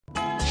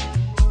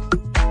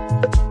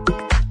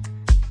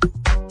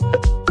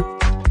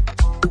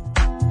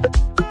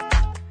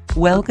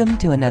Welcome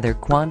to another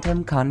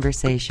Quantum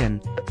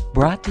Conversation,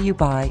 brought to you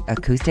by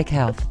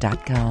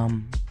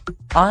AcousticHealth.com.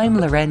 I'm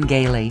Loren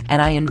Gailey,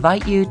 and I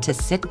invite you to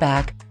sit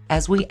back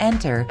as we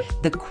enter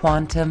the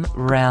quantum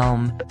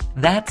realm,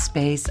 that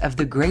space of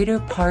the greater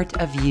part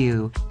of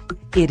you.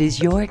 It is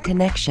your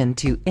connection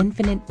to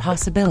infinite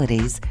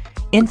possibilities,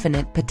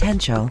 infinite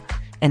potential,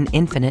 and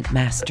infinite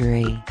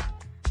mastery.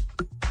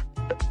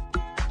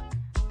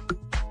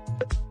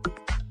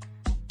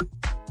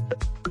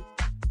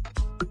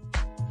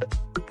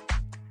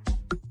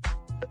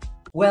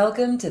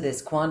 Welcome to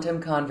this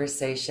quantum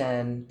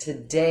conversation.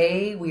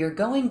 Today we are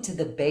going to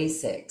the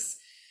basics,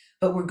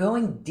 but we're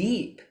going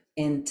deep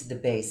into the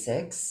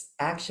basics,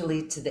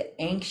 actually to the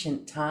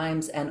ancient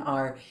times and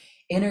our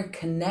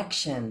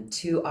interconnection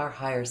to our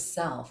higher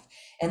self.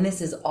 And this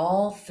is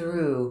all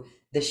through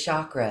the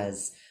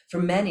chakras.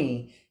 For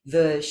many,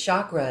 the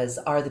chakras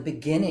are the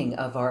beginning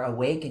of our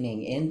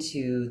awakening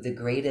into the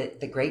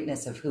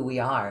greatness of who we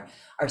are,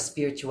 our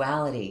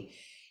spirituality.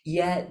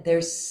 Yet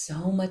there's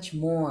so much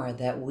more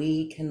that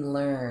we can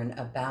learn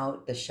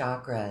about the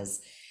chakras.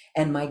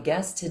 And my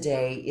guest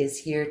today is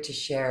here to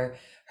share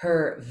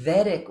her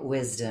Vedic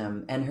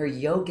wisdom and her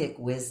yogic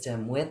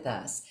wisdom with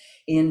us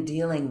in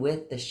dealing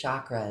with the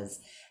chakras.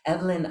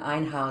 Evelyn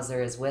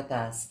Einhauser is with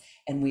us,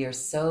 and we are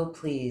so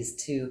pleased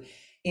to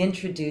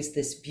introduce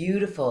this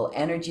beautiful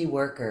energy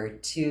worker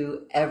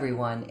to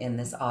everyone in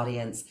this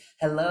audience.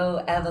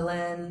 Hello,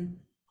 Evelyn.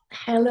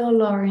 Hello,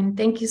 Lauren.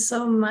 Thank you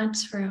so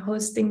much for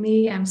hosting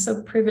me. I'm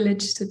so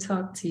privileged to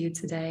talk to you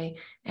today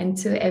and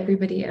to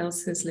everybody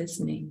else who's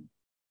listening.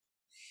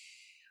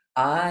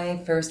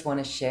 I first want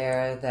to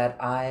share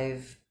that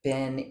I've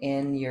been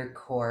in your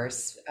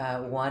course,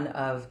 one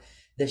of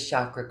the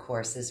chakra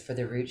courses for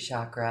the root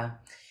chakra,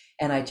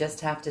 and I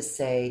just have to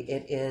say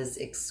it is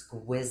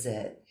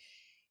exquisite.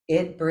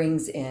 It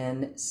brings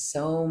in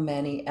so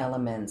many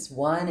elements.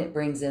 One, it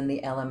brings in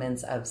the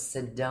elements of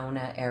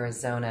Sedona,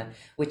 Arizona,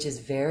 which is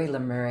very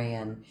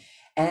Lemurian.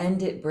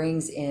 And it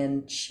brings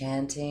in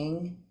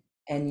chanting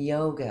and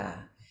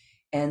yoga.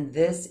 And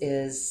this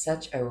is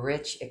such a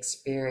rich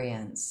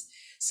experience.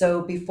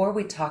 So before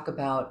we talk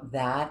about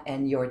that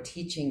and your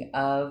teaching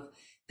of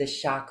the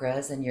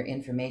chakras and your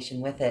information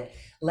with it,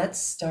 let's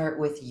start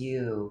with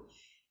you.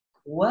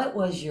 What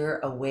was your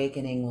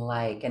awakening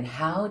like, and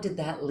how did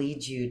that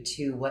lead you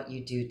to what you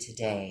do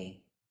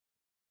today?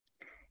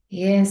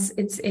 Yes,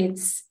 it's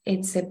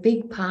a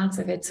big part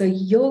of it. So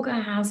yoga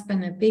has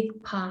been a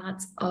big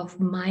part of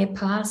my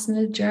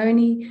personal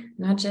journey,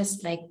 not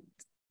just like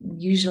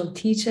usual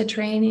teacher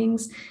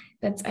trainings,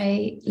 but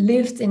I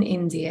lived in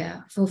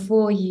India for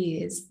 4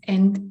 years,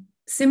 and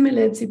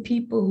similar to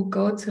people who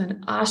go to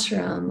an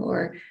ashram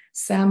or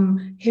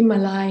some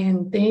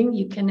Himalayan thing,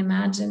 you can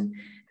imagine,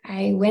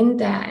 I went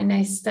there and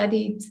I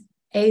studied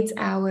 8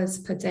 hours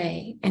per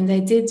day, and I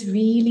did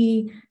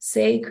really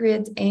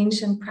sacred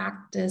ancient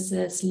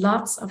practices,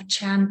 lots of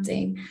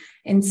chanting.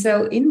 And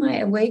so in my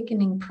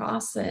awakening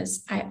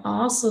process, I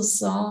also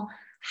saw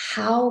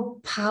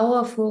how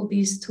powerful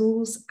these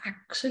tools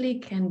actually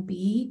can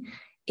be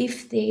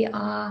if they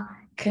are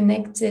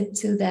connected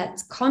to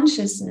that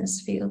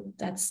consciousness field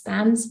that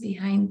stands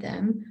behind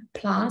them,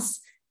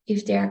 plus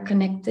if they are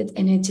connected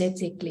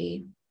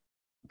energetically.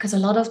 Because a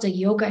lot of the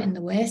yoga in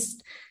the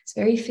West is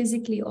very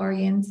physically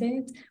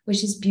oriented,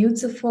 which is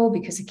beautiful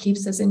because it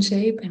keeps us in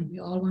shape and we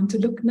all want to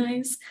look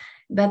nice.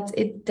 But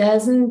it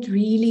doesn't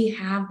really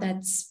have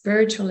that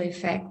spiritual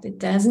effect. It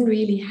doesn't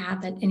really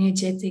have that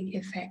energetic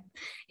effect.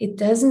 It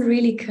doesn't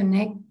really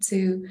connect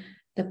to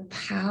the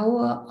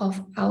power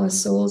of our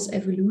soul's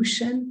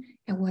evolution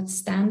and what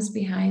stands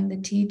behind the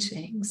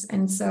teachings.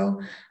 And so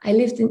I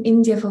lived in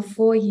India for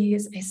 4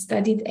 years. I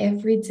studied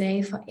every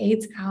day for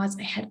 8 hours.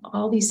 I had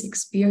all these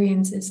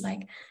experiences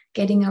like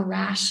getting a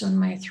rash on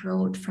my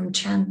throat from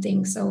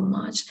chanting so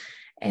much,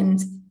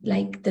 and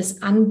like this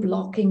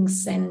unblocking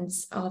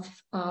sense of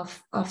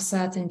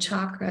certain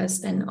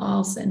chakras, and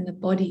also in the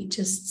body,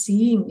 just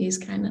seeing these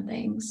kind of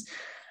things.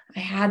 I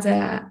had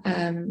a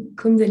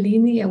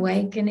Kundalini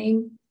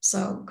awakening.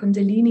 So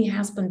Kundalini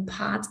has been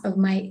part of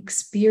my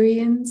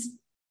experience.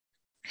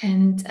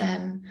 And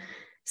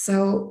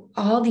so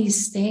all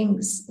these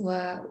things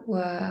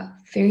were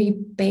very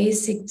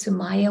basic to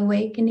my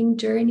awakening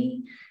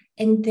journey.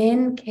 And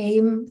then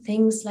came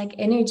things like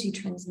energy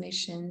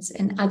transmissions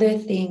and other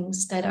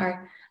things that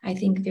are, I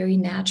think, very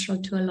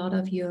natural to a lot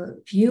of your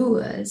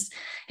viewers.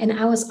 And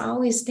I was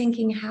always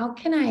thinking, how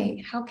can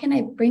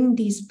I bring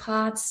these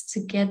parts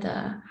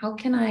together? How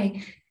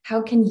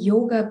can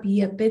yoga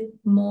be a bit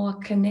more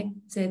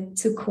connected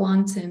to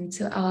quantum,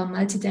 to our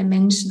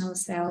multidimensional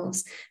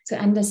selves, to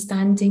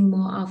understanding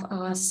more of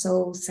our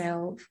soul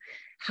self?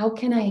 How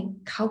can I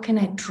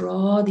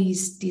draw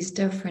these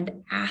different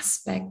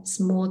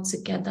aspects more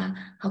together?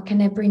 How can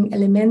I bring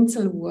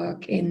elemental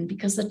work in?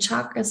 Because the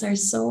chakras are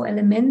so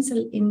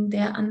elemental in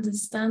their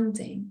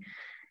understanding.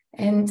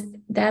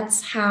 And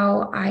that's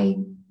how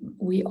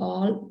we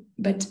all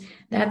But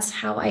that's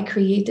how I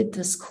created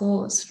this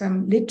course,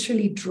 from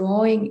literally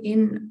drawing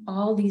in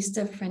all these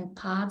different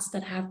parts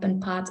that have been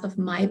part of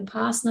my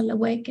personal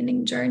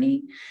awakening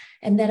journey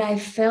and that I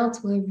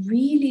felt were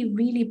really,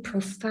 really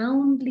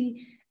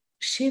profoundly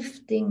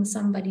shifting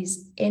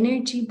somebody's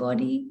energy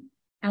body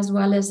as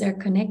well as their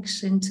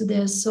connection to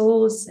their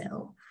soul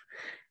self,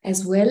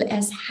 as well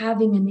as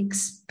having an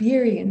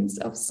experience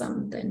of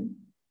something.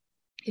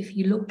 If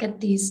you look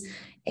at these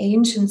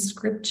ancient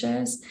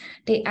scriptures,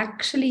 they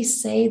actually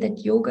say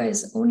that yoga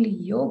is only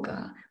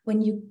yoga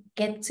when you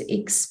get to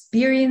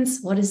experience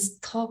what is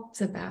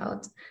talked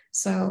about.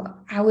 So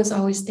I was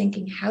always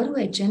thinking, how do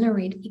I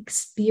generate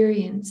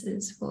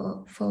experiences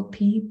for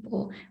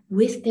people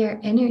with their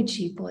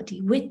energy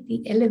body, with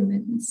the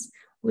elements,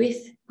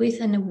 with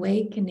an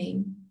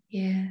awakening?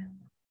 Yeah.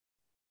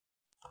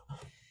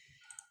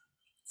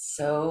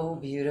 So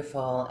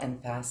beautiful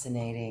and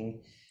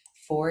fascinating.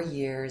 4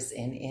 years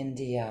in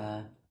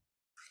India.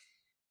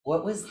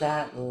 What was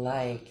that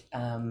like?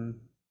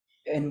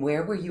 And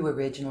where were you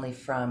originally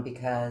from?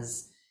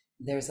 Because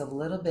there's a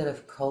little bit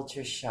of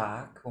culture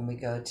shock when we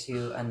go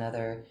to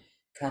another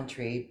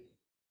country.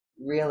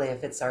 Really,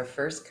 if it's our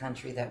first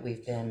country that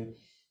we've been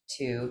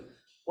to,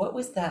 what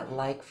was that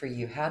like for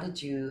you? How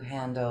did you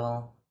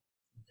handle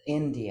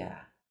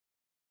India?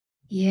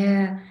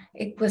 Yeah,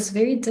 it was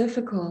very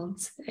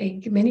difficult.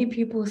 Like many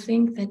people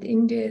think that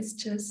India is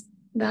just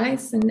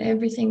nice and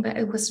everything, but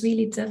it was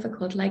really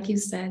difficult. Like you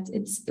said,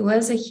 it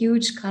was a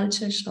huge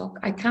culture shock.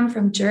 I come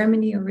from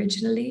Germany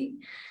originally,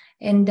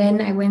 and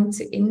then I went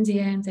to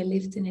India and I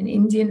lived in an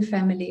Indian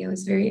family. I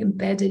was very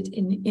embedded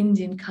in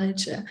Indian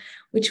culture,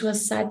 which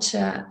was such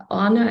a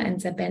honor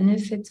and a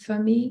benefit for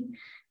me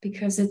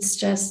because it's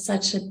just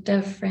such a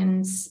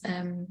difference.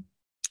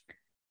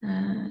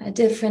 A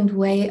different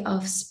way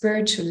of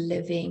spiritual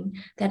living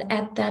that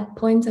at that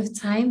point of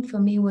time for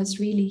me was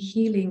really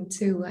healing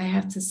too. I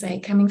have to say,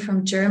 coming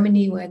from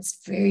Germany, where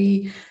it's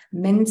very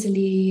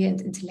mentally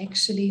and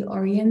intellectually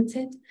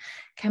oriented,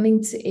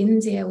 coming to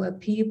India, where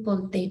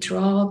people they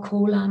draw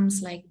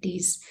columns like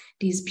these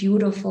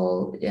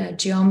beautiful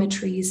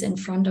geometries in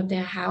front of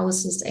their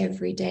houses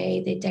every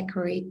day. They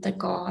decorate the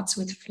gods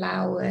with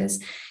flowers.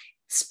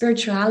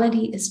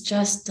 Spirituality is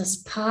just this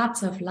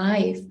part of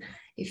life.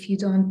 If you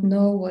don't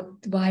know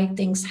why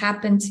things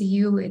happen to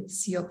you,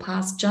 it's your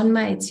past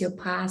janma, it's your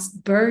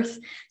past birth.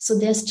 So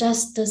there's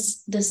just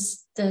this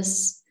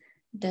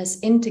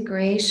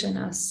integration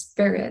of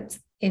spirit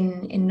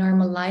in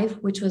normal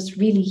life, which was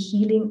really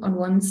healing on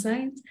one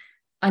side.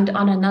 And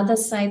on another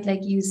side,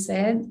 like you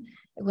said,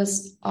 it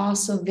was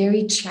also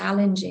very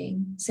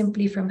challenging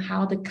simply from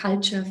how the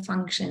culture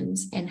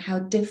functions and how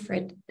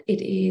different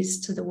it is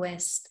to the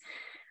West.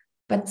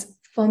 But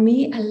for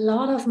me, a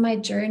lot of my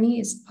journey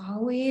is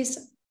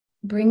always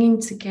bringing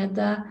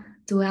together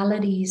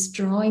dualities,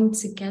 drawing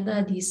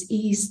together these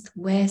east,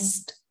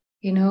 west,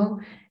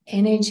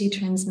 energy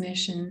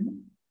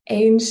transmission,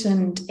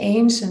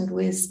 ancient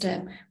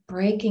wisdom,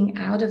 breaking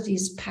out of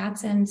these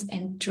patterns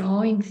and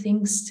drawing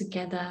things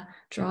together,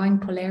 drawing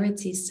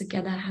polarities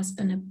together has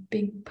been a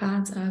big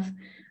part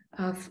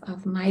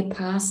of my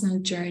personal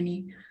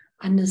journey.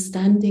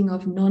 Understanding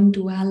of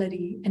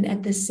non-duality, and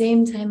at the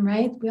same time,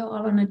 right, we are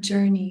all on a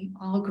journey,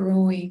 all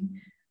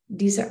growing.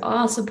 These are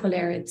also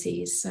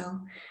polarities. So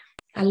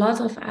a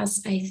lot of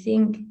us, I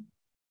think,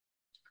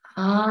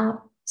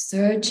 are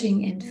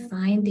searching and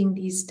finding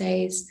these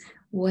days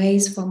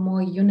ways for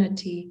more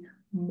unity,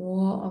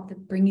 more of the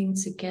bringing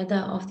together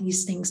of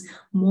these things,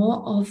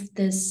 more of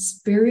the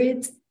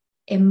spirit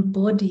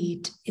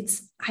embodied.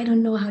 I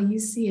don't know how you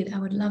see it, I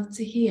would love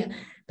to hear,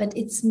 but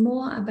it's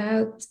more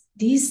about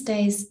these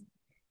days.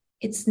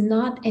 It's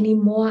not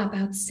anymore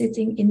about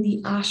sitting in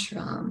the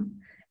ashram,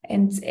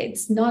 and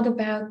it's not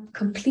about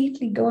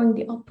completely going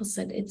the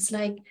opposite. It's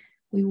like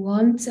we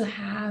want to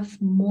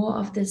have more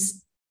of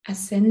this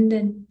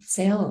ascendant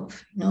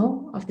self,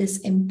 of this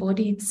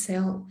embodied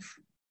self.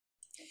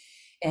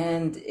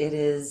 And it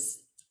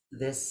is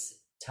this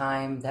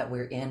time that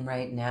we're in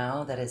right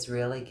now that is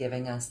really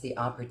giving us the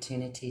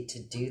opportunity to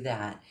do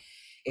that.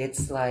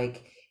 It's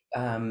like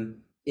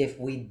if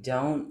we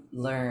don't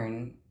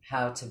learn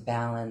how to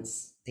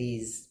balance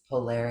these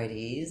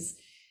polarities,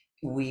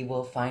 we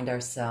will find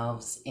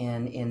ourselves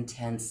in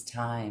intense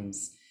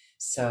times.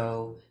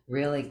 So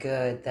really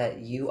good that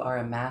you are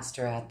a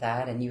master at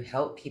that and you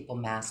help people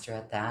master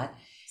at that.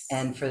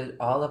 And for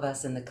all of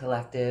us in the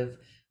collective,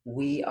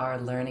 we are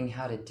learning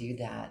how to do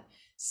that.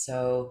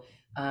 So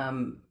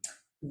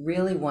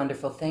really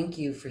wonderful. Thank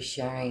you for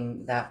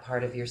sharing that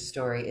part of your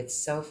story.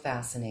 It's so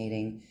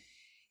fascinating.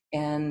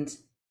 And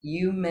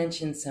you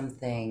mentioned some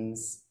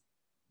things,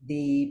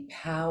 the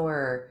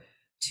power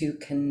to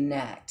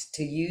connect,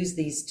 to use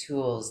these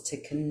tools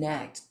to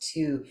connect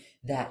to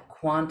that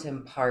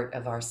quantum part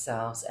of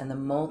ourselves and the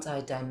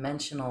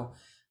multidimensional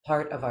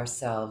part of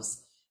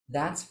ourselves.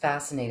 That's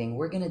fascinating.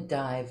 We're going to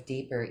dive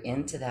deeper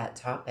into that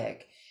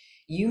topic.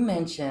 You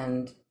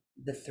mentioned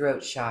the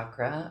throat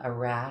chakra, a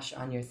rash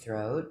on your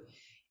throat,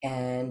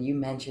 and you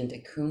mentioned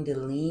a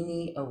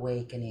Kundalini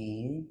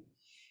awakening.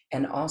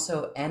 and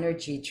also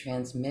energy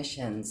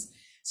transmissions.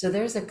 So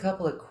there's a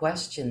couple of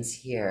questions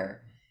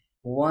here,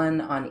 one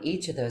on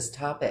each of those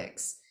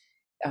topics.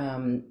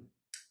 Um,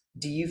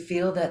 do you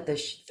feel that the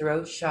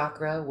throat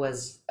chakra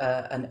was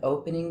an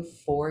opening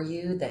for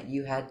you, that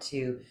you had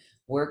to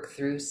work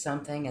through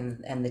something,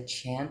 and the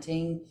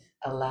chanting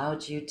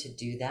allowed you to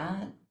do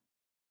that?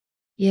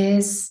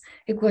 Yes,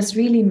 it was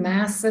really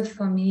massive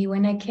for me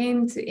when I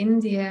came to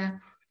India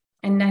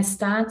and I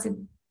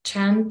started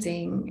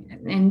chanting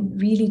and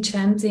really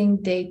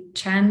chanting. They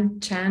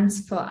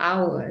chants for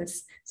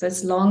hours. So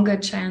it's longer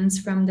chants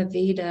from the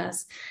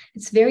Vedas.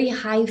 It's very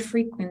high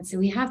frequency.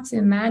 We have to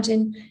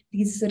imagine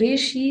these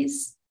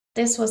rishis.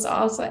 This was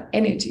also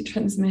energy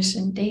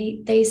transmission.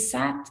 They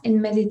sat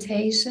in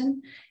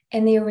meditation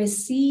and they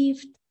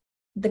received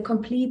the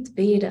complete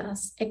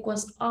Vedas. It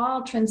was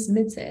all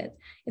transmitted.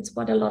 It's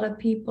what a lot of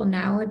people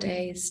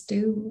nowadays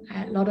do.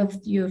 A lot of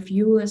your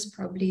viewers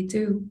probably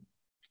do.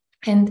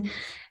 And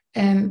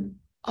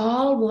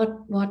all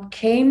what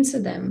came to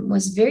them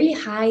was very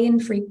high in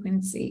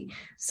frequency.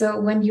 So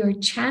when you're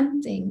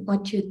chanting,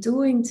 what you're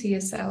doing to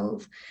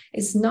yourself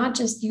is not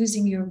just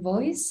using your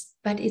voice,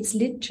 but it's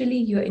literally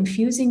you're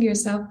infusing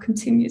yourself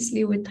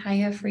continuously with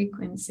higher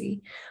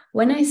frequency.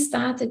 When I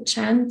started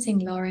chanting,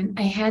 Lauren,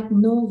 I had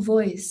no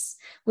voice,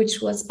 which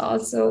was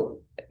also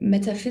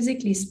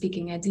metaphysically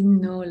speaking, I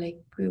didn't know like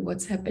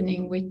what's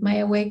happening with my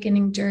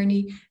awakening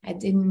journey. I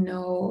didn't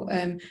know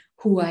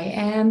who I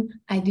am.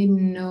 I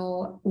didn't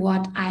know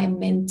what I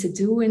meant to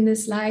do in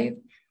this life.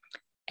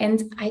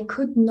 And I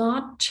could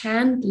not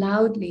chant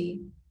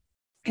loudly.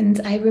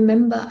 And I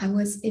remember I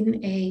was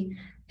in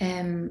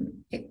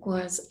it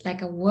was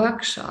like a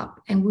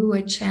workshop and we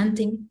were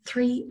chanting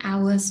 3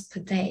 hours per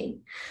day.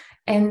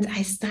 And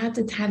I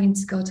started having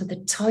to go to the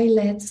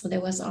toilet. So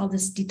there was all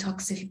this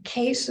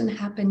detoxification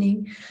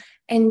happening.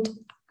 And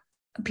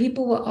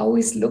people were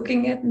always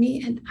looking at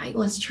me and I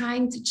was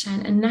trying to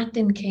chant and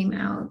nothing came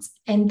out.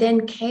 And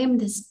then came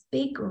this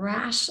big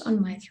rash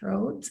on my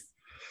throat.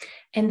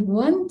 And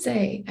one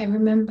day I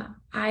remember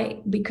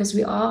because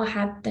we all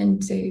had then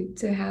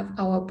to have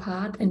our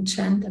part and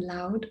chant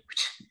aloud,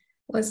 which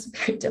was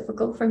very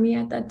difficult for me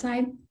at that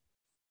time.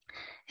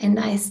 And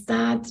I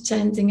start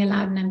chanting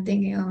aloud and I'm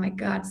thinking, oh my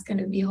God, it's going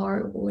to be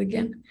horrible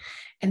again.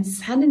 And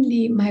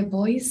suddenly my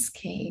voice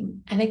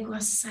came and it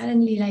was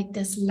suddenly like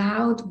this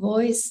loud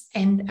voice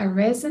and a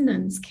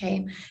resonance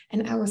came.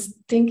 And I was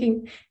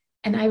thinking,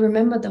 and I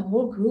remember the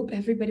whole group,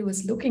 everybody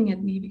was looking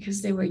at me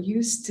because they were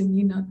used to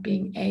me not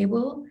being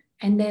able.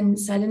 And then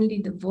suddenly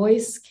the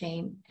voice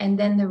came and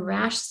then the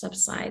rash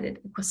subsided.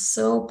 It was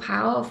so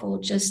powerful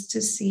just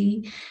to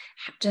see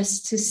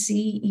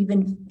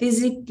even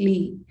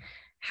physically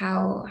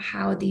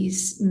how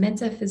these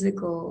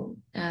metaphysical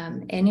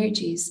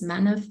energies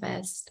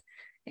manifest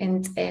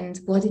and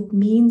what it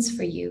means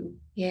for you.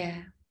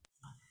 Yeah.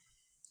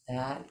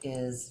 That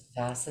is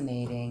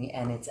fascinating,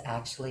 and it's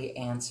actually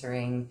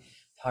answering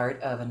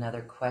part of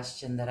another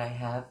question that I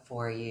have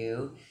for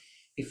you.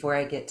 Before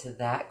I get to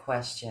that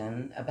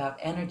question about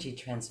energy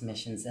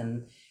transmissions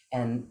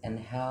and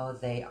how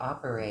they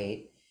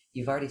operate,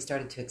 you've already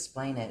started to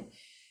explain it,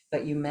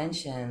 but you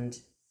mentioned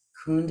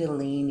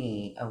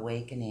Kundalini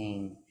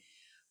awakening.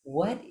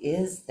 What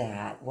is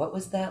that? What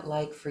was that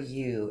like for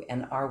you?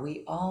 And are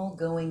we all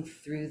going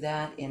through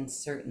that in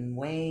certain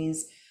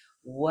ways?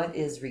 What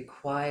is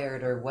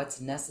required or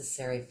what's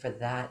necessary for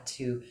that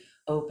to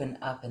open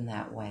up in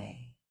that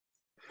way?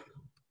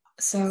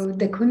 So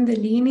the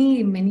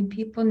Kundalini, many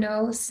people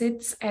know,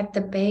 sits at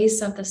the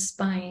base of the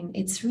spine.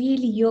 It's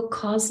really your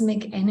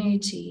cosmic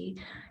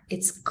energy.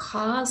 It's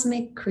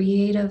cosmic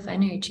creative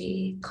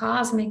energy,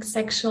 cosmic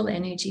sexual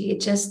energy.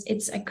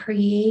 It's a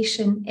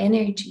creation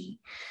energy.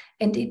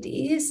 And it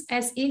is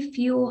as if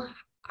you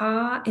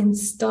are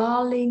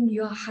installing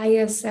your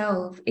higher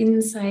self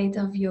inside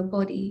of your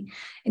body.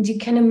 And you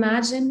can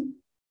imagine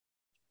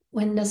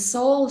when the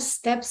soul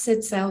steps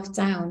itself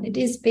down, it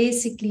is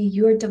basically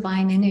your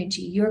divine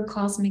energy, your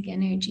cosmic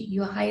energy,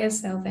 your higher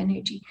self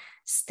energy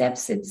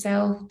steps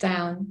itself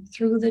down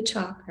through the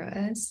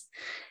chakras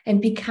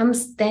and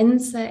becomes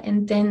denser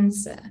and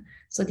denser.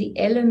 So the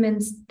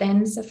elements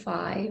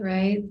densify,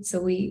 right?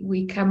 So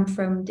we come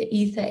from the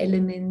ether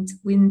element,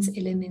 wind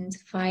element,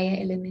 fire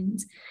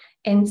element.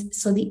 And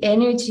so the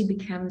energy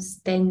becomes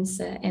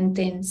denser and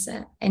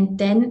denser. And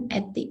then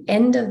at the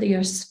end of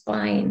your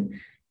spine,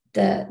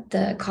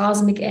 the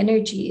cosmic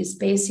energy is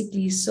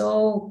basically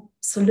so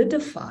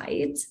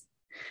solidified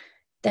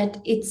that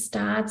it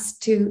starts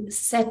to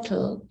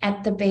settle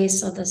at the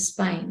base of the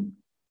spine.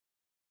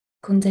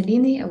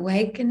 Kundalini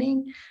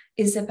awakening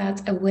is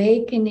about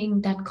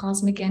awakening that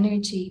cosmic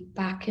energy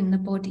back in the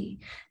body.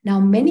 Now,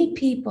 many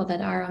people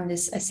that are on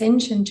this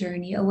ascension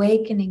journey,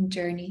 awakening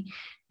journey,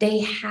 they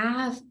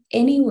have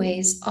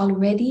anyways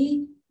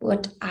already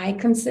what I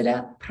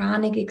consider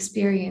pranic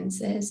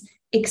experiences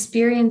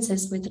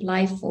with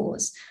life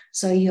force.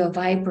 So you're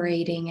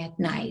vibrating at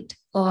night,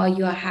 or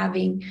you're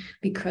having,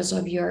 because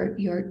of your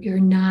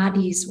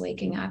nadis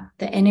waking up,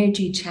 the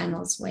energy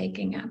channels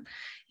waking up.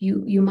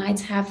 you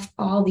might have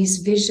all these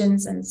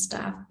visions and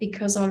stuff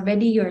because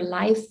already your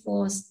life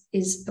force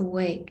is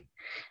awake.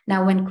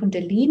 Now, when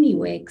Kundalini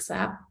wakes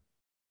up,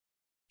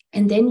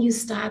 and then you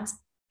start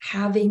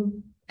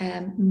having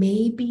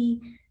maybe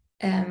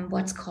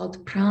what's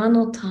called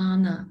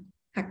pranotana.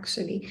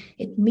 Actually,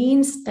 it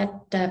means that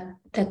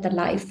the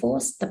life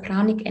force, the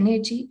pranic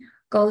energy,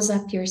 goes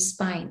up your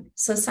spine.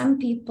 So some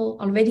people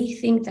already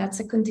think that's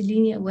a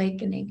Kundalini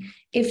awakening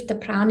if the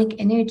pranic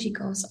energy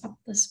goes up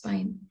the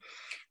spine.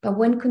 But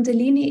when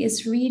Kundalini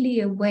is really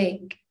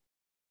awake,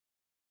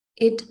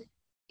 it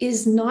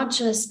is not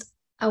just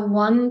a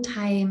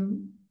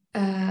one-time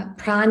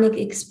pranic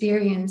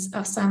experience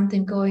of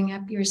something going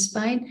up your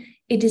spine.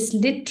 It is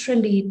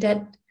literally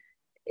that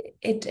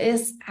it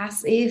is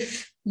as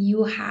if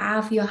you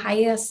have your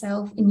higher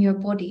self in your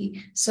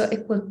body. So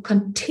it will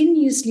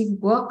continuously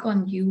work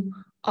on you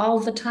all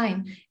the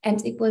time.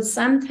 And it will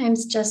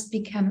sometimes just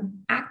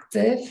become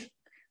active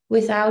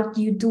without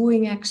you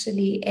doing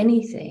actually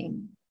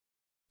anything.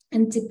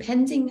 And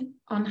depending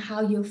on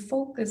how your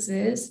focus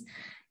is,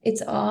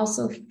 it's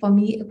also, for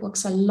me, it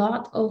works a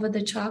lot over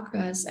the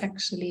chakras,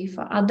 actually.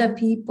 For other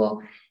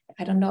people,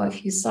 I don't know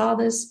if you saw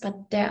this,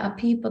 but there are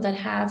people that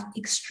have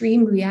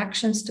extreme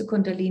reactions to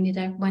Kundalini,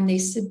 that when they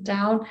sit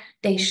down,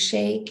 they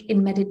shake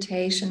in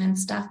meditation and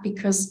stuff,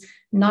 because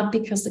not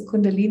because the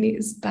Kundalini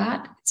is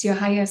bad, it's your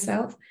higher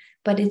self,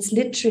 but it's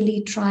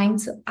literally trying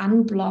to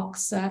unblock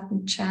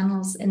certain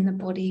channels in the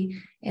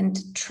body and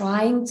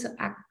trying to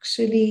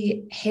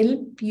actually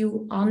help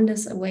you on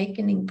this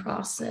awakening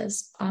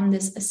process, on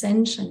this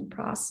ascension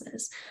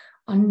process,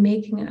 on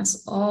making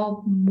us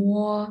all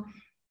more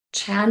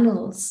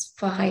channels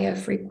for higher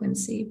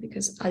frequency,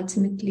 because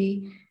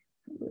ultimately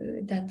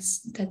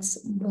that's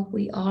what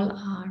we all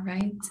are,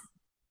 right?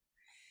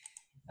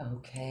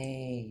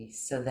 Okay,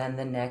 so then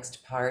the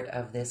next part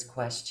of this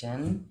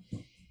question,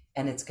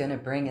 and it's going to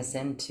bring us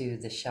into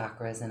the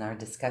chakras and our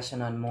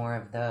discussion on more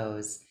of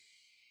those.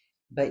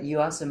 But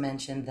you also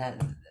mentioned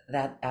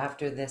that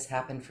after this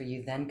happened for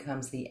you, then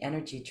comes the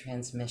energy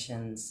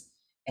transmissions,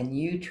 and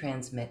you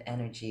transmit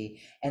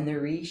energy, and the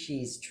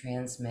rishis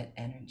transmit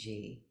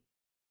energy.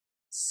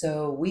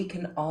 So we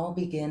can all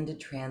begin to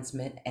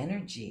transmit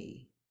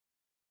energy.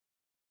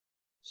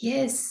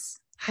 Yes,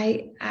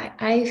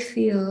 I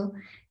feel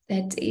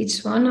that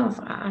each one of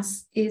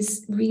us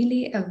is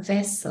really a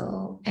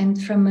vessel,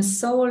 and from a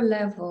soul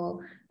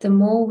level, the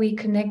more we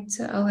connect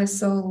to our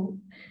soul,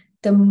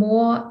 the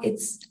more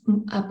it's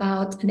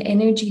about an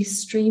energy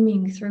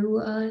streaming through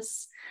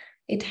us.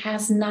 It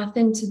has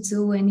nothing to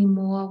do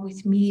anymore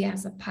with me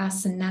as a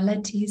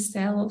personality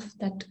self,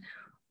 that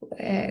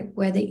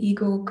where the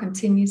ego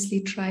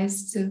continuously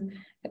tries to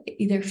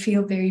either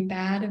feel very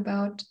bad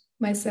about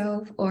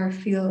myself or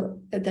feel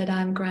that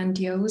I'm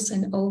grandiose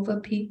and over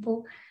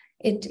people.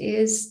 It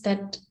is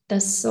that the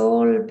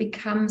soul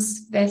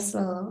becomes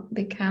vessel,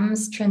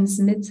 becomes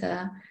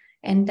transmitter,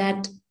 and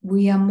that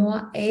we are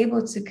more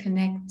able to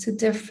connect to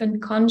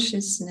different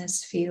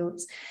consciousness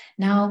fields.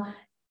 Now,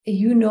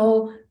 you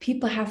know,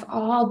 people have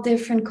all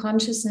different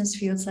consciousness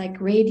fields,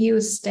 like radio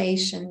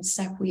stations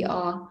that we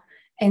are.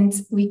 And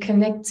we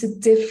connect to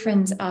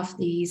different of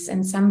these.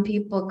 And some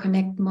people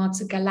connect more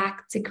to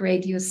galactic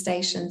radio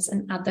stations,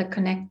 and others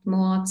connect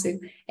more to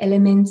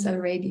elemental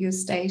radio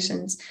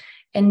stations.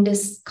 And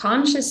this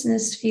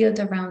consciousness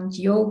field around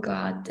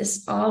yoga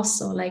is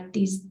also like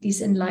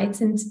these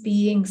enlightened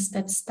beings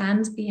that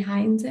stand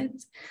behind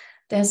it.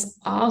 There's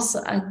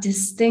also a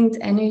distinct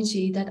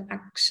energy that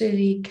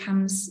actually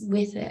comes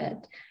with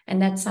it,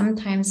 and that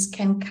sometimes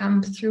can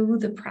come through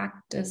the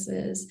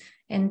practices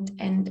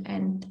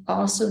and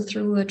also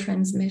through a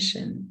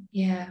transmission.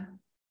 Yeah.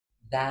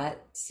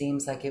 That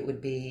seems like it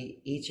would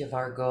be each of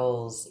our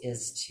goals,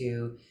 is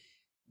to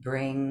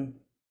bring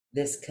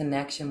this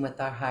connection with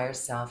our higher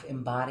self,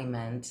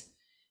 embodiment,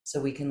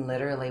 so we can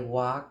literally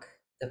walk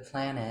the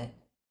planet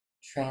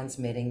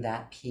transmitting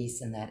that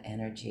peace and that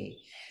energy.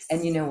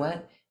 And you know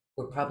what?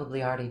 We're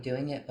probably already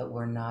doing it, but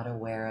we're not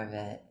aware of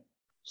it.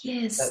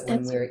 Yes. But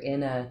when we're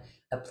in a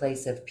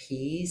place of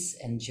peace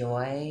and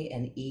joy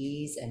and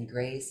ease and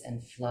grace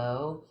and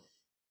flow,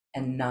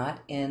 and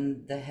not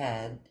in the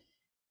head,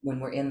 when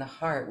we're in the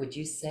heart, would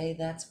you say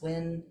that's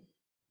when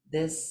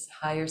this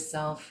higher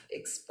self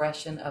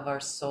expression of our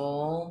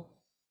soul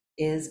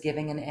is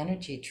giving an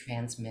energy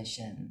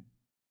transmission?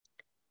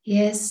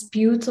 Yes,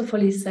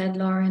 beautifully said,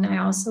 Lauren. I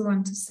also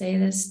want to say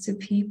this to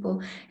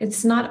people.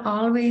 It's not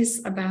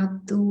always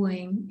about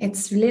doing.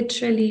 It's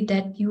literally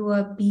that you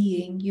are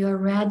being, you're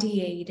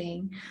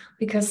radiating,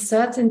 because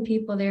certain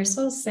people, they're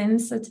so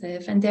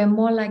sensitive and they're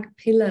more like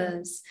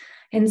pillars,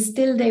 and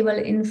still they will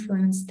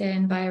influence their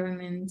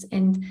environment.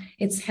 And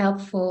it's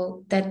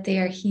helpful that they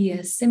are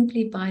here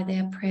simply by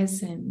their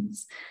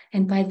presence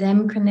and by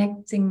them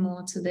connecting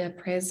more to their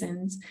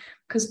presence.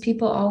 Because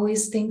people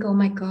always think, oh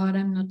my God,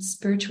 I'm not a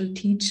spiritual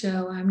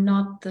teacher, or I'm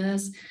not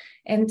this.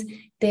 And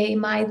they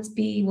might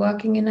be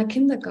working in a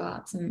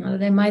kindergarten, or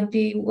they might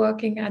be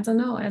working, I don't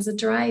know, as a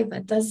driver.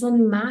 It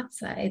doesn't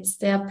matter. It's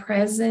their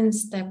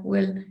presence that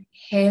will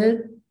help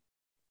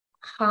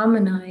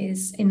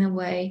harmonize in a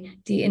way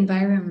the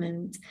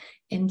environment.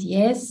 And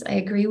yes, I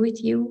agree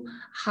with you.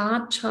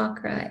 Heart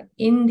chakra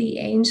in the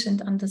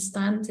ancient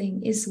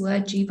understanding is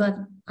where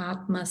Jiva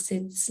Atma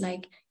sits,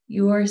 like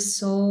your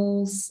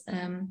soul's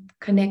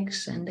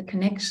connection, the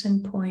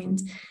connection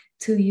point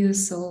to your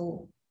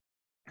soul.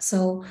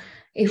 So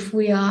if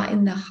we are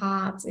in the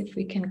heart, if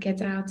we can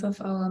get out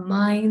of our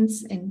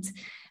minds and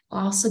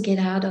also get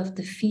out of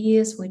the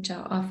fears, which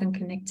are often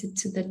connected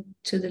to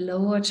the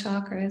lower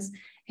chakras,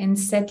 and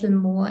settle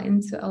more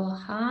into our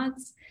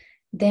hearts,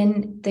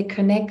 then the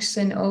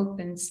connection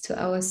opens to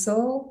our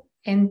soul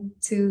and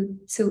to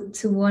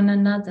one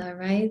another,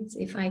 right?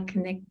 If I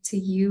connect to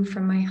you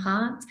from my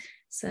heart,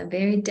 it's a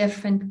very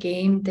different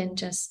game than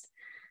just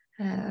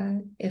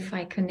if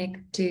I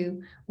connect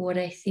to what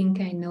I think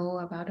I know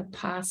about a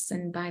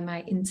person by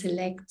my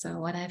intellect or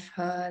what I've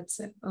heard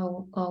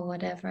or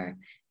whatever.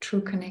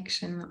 True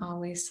connection,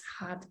 always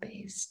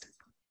heart-based.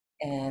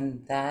 And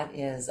that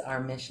is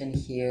our mission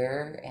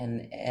here,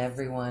 and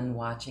everyone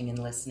watching and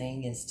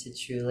listening, is to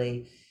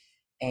truly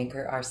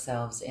anchor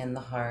ourselves in the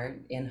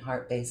heart, in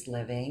heart-based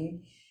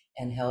living,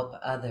 and help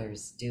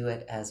others do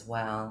it as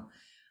well.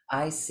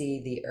 I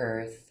see the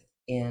earth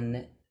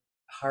in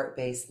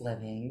heart-based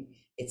living.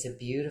 It's a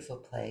beautiful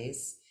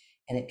place,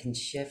 and it can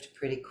shift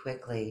pretty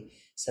quickly.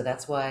 So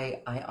that's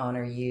why I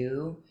honor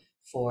you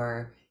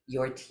for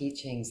your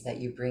teachings that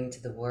you bring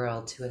to the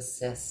world to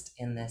assist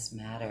in this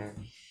matter.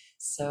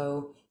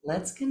 So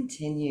let's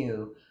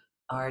continue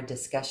our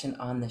discussion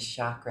on the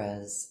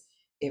chakras.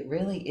 It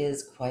really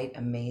is quite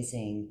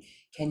amazing.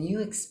 Can you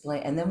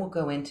explain, and then we'll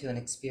go into an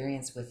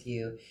experience with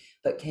you,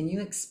 but can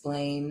you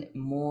explain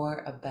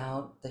more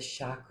about the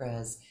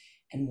chakras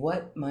and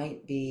what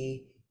might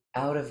be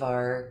out of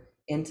our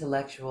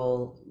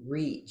intellectual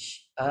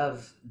reach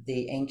of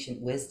the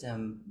ancient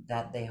wisdom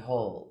that they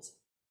hold?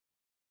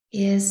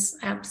 Yes,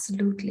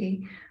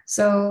 absolutely.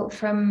 So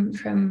from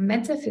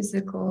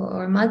metaphysical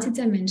or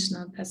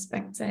multidimensional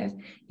perspective,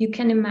 you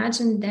can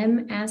imagine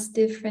them as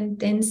different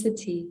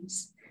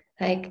densities.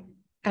 Like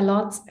a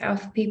lot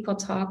of people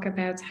talk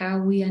about how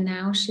we are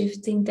now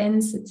shifting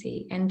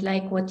density. And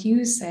like what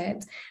you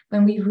said,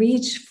 when we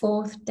reach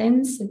fourth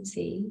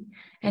density,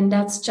 and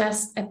that's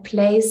just a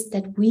place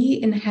that we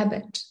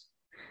inhabit,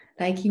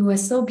 like you were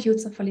so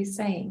beautifully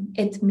saying,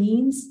 it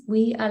means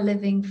we are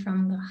living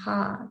from the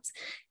heart.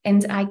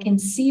 And I can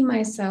see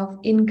myself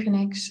in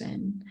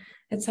connection.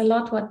 It's a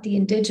lot what the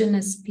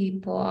indigenous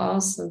people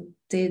also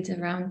did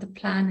around the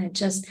planet,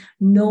 just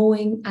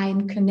knowing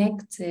I'm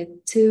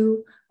connected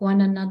to one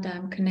another.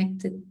 I'm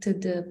connected to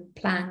the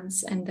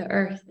plants and the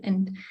earth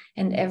and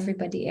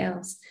everybody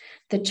else.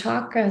 The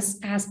chakras,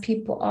 as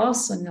people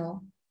also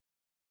know,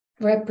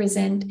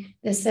 represent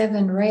the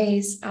 7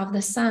 rays of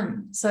the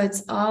sun. So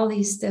it's all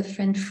these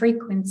different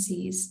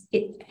frequencies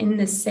in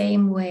the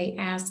same way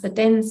as the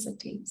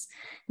densities.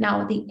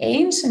 Now, the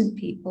ancient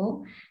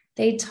people,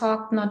 they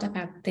talked not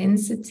about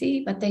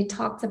density, but they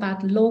talked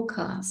about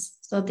lokas.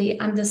 So the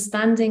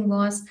understanding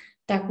was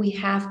that we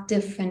have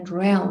different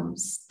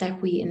realms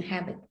that we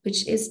inhabit,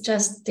 which is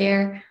just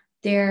their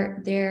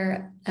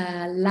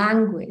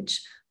language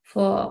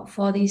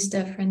for these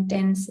different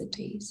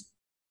densities.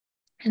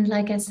 And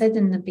like I said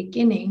in the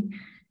beginning,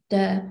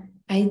 the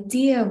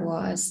idea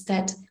was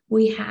that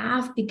we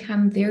have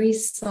become very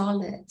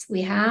solid.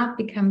 We have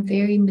become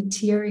very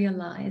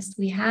materialized.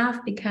 We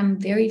have become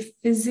very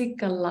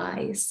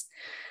physicalized.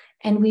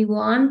 And we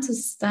want to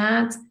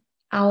start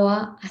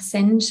our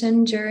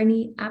ascension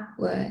journey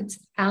upwards,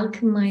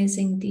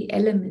 alchemizing the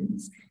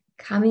elements,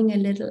 coming a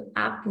little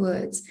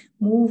upwards,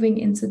 moving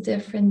into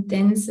different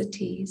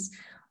densities.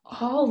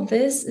 All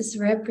this is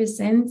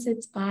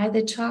represented by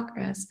the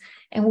chakras.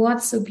 And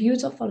what's so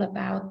beautiful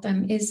about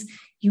them is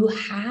you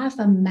have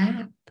a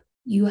map,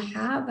 you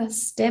have a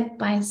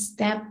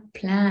step-by-step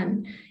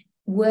plan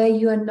where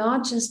you are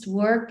not just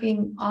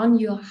working on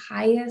your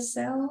higher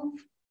self,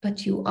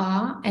 but you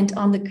are, and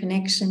on the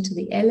connection to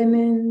the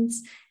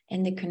elements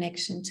and the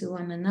connection to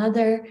one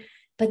another,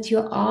 but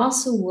you're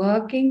also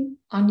working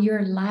on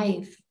your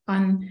life,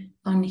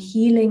 on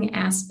healing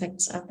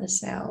aspects of the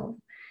self.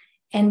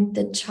 And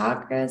the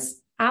chakras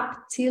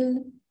up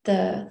till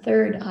the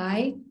third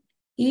eye,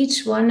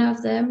 each one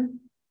of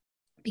them,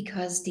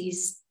 because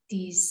these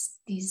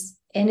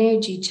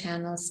energy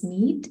channels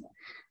meet,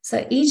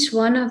 so each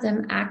one of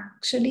them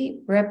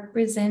actually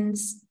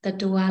represents the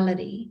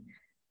duality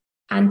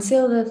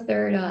until the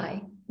third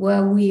eye,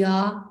 where we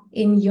are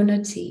in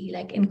unity,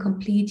 like in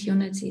complete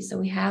unity. So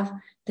we have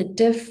the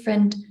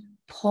different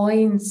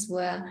points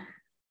where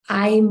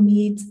I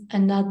meet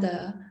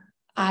another.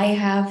 I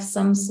have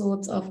some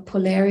sort of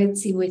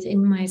polarity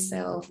within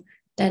myself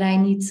that I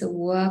need to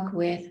work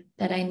with,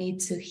 that I need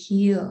to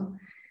heal.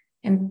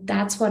 And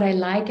that's what I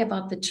like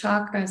about the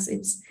chakras.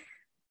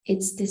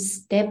 It's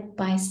this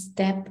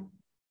step-by-step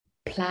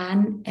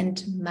plan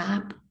and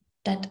map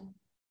that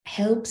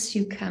helps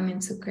you come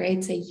into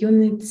greater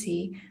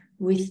unity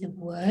with the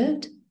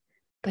world,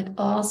 but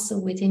also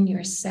within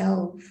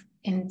yourself,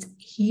 and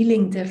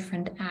healing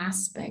different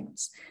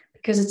aspects.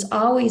 because it's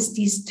always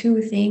these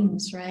two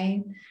things,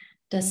 right?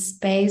 The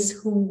space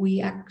who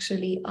we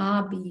actually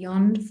are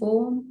beyond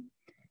form,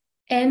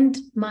 and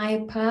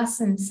my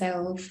person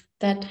self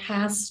that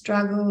has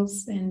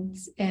struggles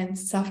and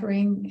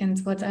suffering and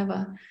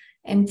whatever.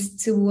 And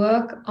to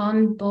work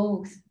on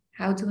both.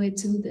 How do I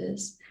do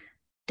this?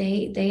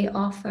 They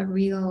offer a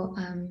real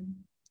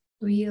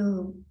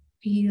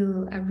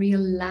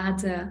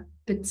ladder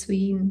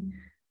between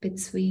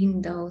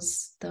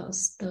those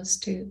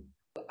two.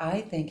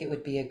 I think it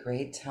would be a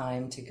great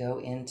time to go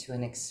into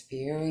an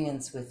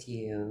experience with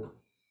you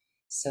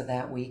so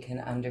that we can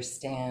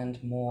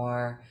understand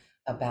more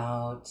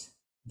about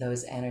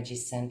those energy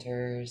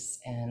centers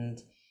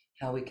and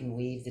how we can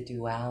weave the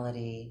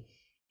duality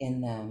in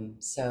them.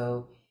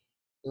 So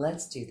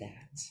let's do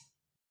that.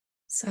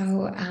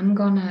 So I'm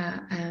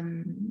gonna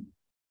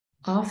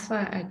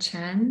offer a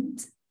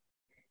chant,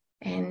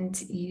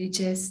 and you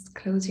just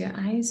close your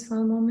eyes for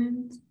a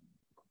moment.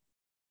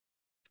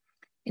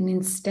 And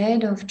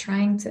instead of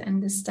trying to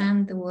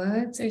understand the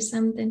words or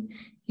something,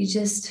 you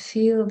just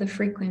feel the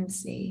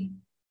frequency.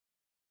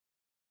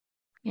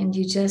 And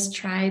you just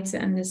try to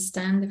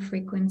understand the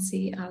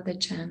frequency of the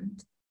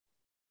chant.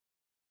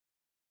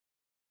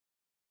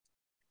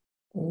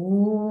 Om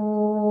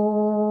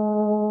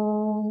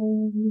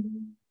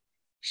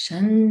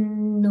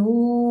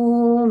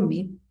Shanno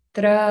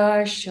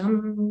Mitra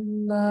Sham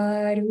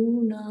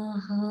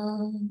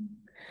Varunaha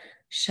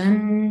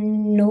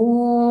Shanno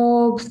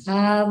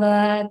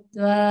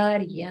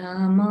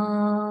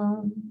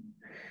Bhavatvaryama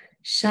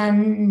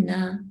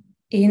Shanna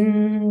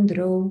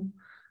Indro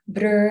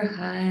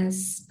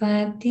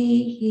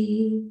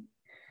Brihaspatihi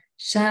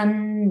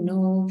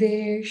Shanno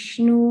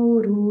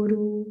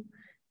Vishnururu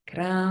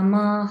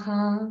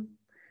Kramaha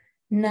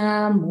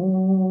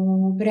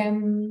Namo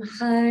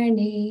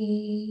Brahmane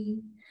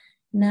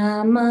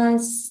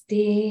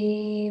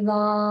Namaste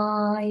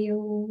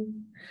Vayo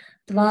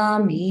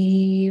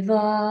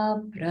Tvameva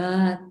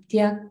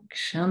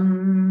Pratyaksham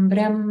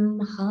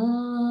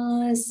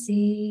Brahmasi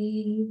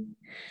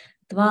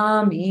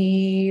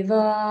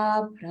Tvameva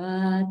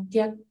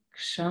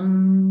Pratyaksham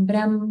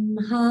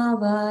Brahma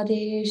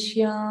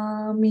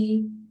Vadeshyami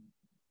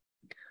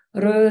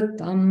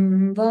Rutam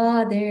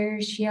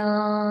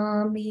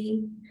Vadeshyami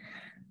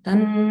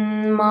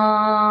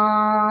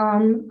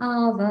Tanmam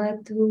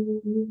Avatu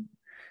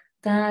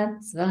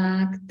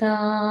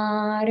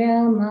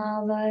Tatsvaktaram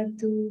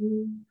Avatu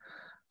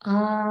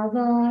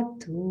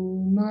Avatu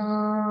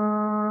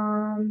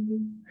Mam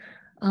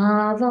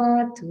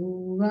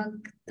Avatu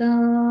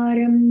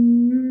Vaktaram.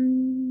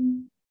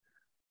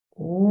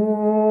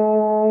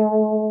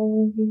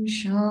 Om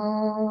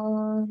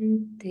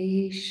Shanti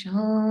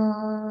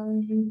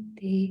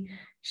Shanti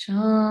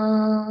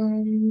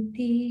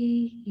Shanti.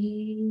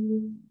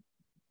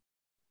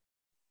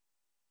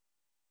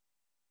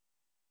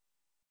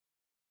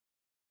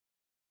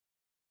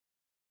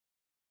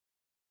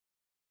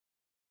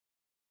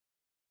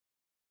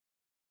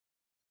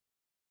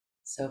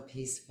 So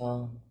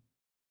peaceful.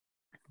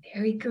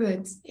 Very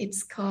good.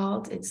 It's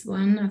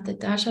one of the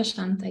Dasha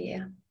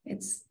Shantaya.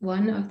 It's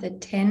one of the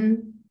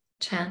 10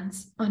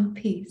 chants on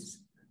peace.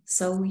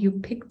 So you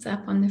picked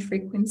up on the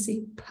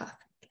frequency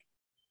perfectly.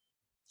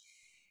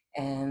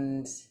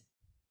 And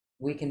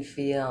we can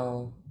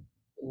feel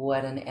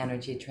what an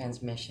energy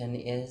transmission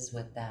is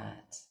with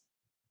that.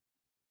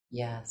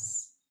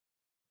 Yes.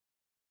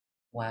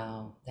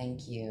 Wow.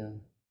 Thank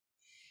you.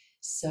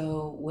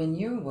 So when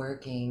you're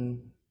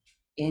working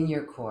in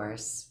your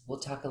course, we'll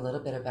talk a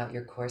little bit about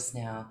your course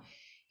now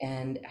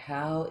and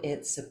how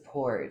it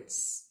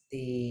supports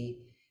the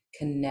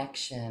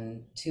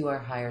connection to our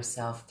higher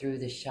self through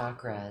the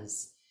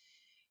chakras.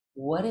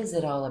 What is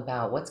it all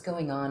about? What's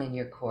going on in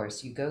your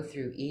course? You go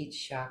through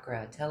each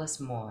chakra. Tell us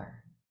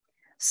more.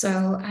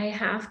 So I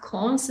have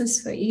courses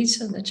for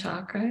each of the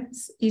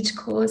chakras. Each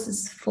course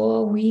is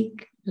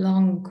 4-week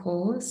long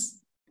course.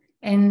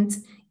 And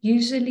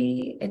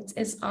usually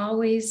it's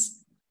always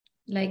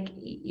like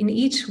in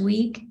each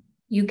week,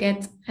 you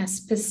get a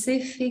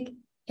specific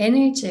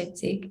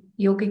energetic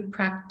yogic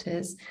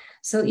practice.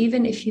 So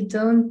even if you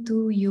don't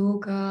do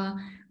yoga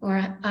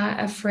or are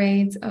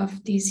afraid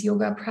of these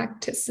yoga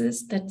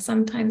practices that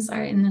sometimes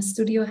are in the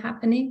studio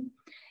happening,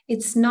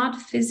 it's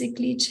not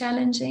physically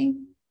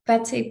challenging,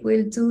 but it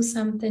will do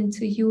something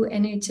to you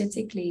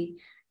energetically.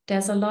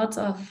 There's a lot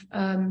of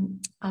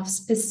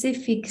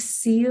specific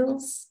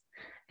seals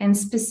and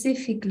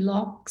specific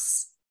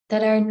locks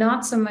that are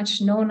not so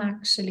much known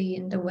actually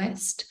in the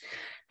West,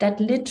 that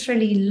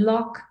literally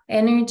lock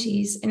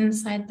energies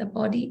inside the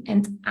body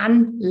and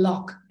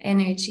unlock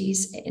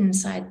energies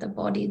inside the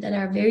body that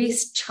are very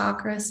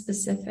chakra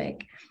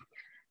specific.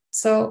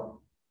 So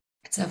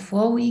it's a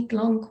 4-week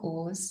long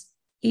course.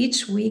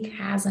 Each week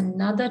has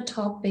another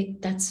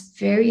topic that's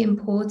very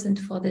important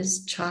for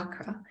this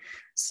chakra.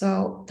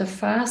 So the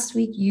first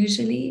week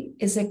usually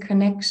is a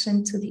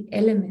connection to the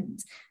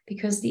element,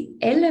 because the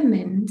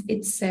element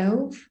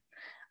itself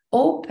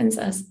opens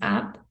us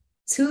up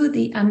to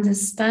the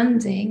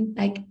understanding,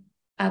 like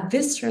a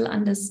visceral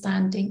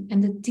understanding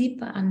and a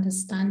deeper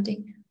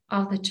understanding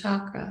of the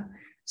chakra.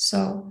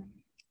 So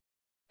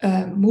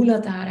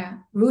Muladhara,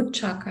 root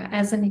chakra,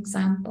 as an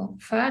example,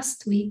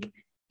 first week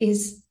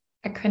is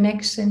a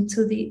connection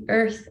to the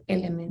earth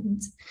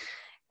element.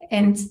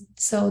 And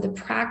so the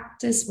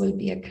practice will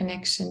be a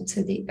connection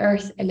to the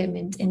earth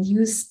element and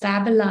you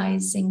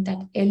stabilizing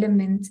that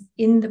element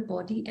in the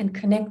body and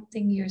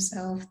connecting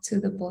yourself to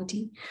the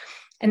body.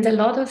 And a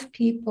lot of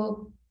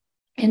people,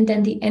 and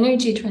then the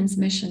energy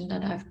transmission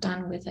that I've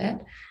done with it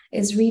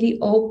is really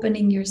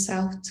opening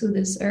yourself to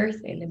this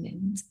earth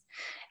element.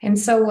 And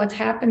so what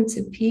happened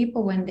to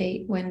people when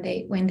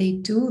they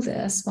do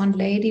this, one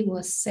lady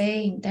was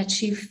saying that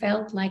she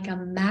felt like a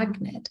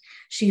magnet.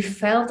 She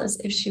felt as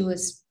if she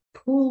was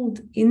pulled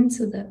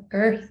into the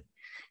earth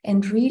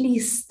and really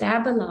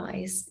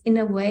stabilized in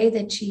a way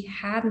that she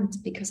hadn't,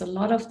 because a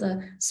lot of the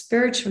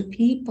spiritual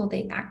people,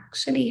 they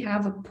actually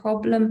have a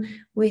problem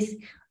with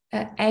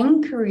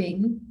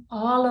anchoring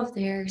all of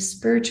their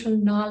spiritual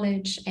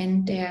knowledge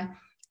and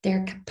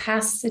their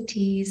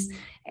capacities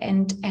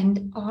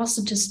and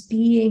also just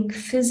being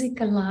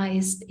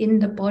physicalized in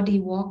the body,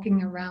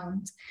 walking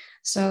around.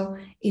 So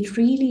it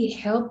really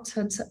helped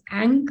her to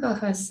anchor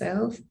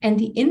herself. And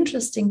the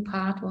interesting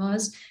part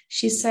was,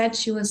 she said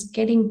she was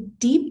getting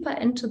deeper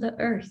into the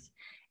earth.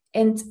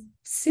 And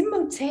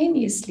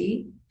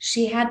simultaneously,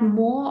 she had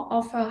more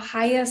of her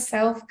higher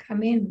self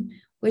come in,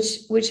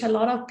 which a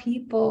lot of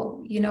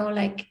people,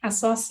 like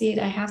associate,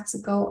 I have to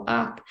go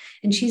up.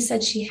 And she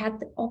said she had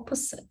the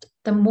opposite.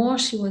 The more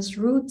she was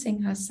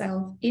rooting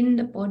herself in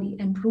the body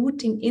and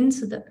rooting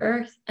into the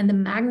earth and the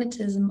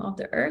magnetism of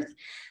the earth,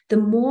 the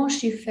more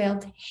she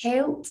felt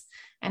held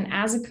and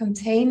as a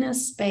container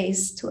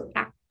space to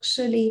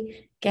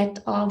actually get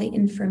all the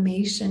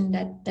information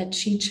that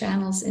she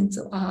channels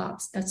into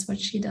art. That's what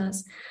she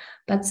does.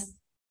 But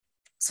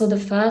so the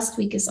first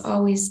week is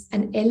always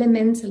an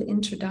elemental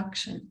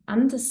introduction,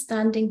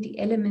 understanding the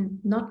element,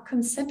 not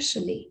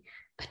conceptually,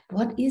 but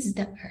what is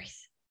the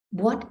earth?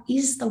 What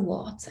is the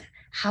water?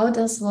 How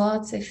does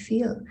water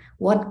feel?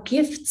 What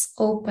gifts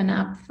open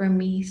up for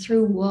me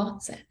through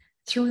water,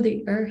 through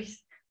the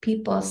earth?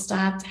 People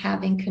start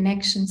having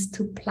connections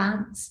to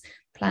plants.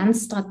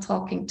 Plants start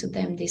talking to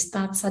them. They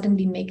start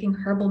suddenly making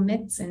herbal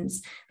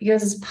medicines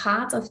because it's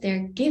part of their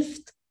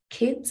gift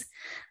kit,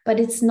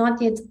 but it's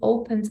not yet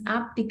opened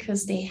up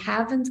because they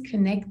haven't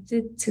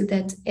connected to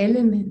that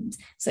element.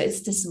 So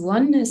it's this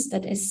oneness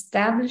that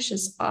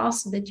establishes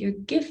also that your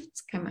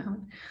gifts come out.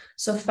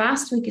 So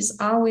fast week is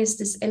always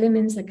this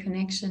elemental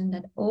connection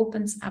that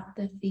opens up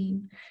the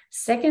theme.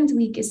 Second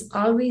week is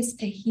always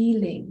a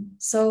healing.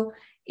 So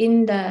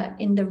in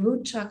the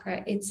root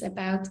chakra, it's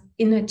about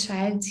inner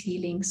child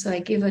healing. So I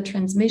give a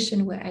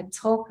transmission where I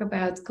talk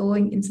about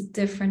going into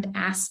different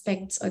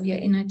aspects of your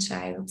inner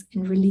child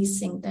and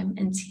releasing them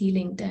and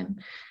healing them.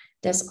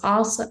 There's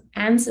also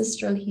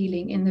ancestral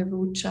healing in the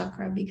root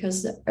chakra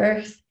because the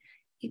earth,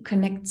 it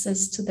connects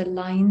us to the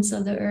lines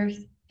of the earth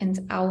and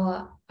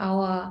our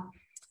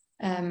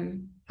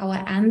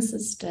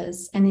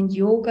ancestors. And in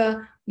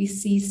yoga, we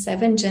see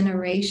 7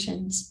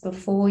 generations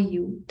before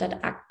you that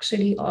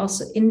actually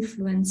also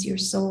influence your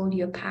soul,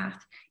 your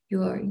path,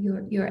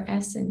 your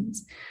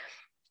essence.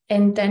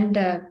 And then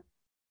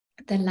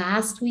the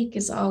last week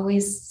is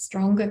always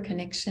stronger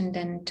connection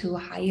than to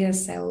higher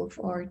self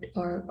or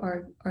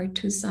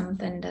to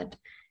something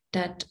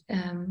that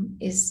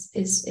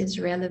is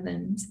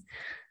relevant.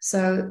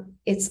 So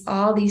it's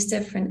all these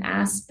different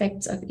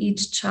aspects of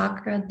each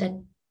chakra that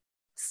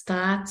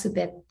start to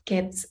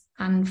get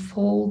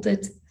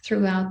unfolded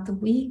throughout the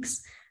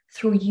weeks,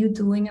 through you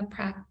doing a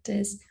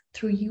practice,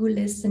 through you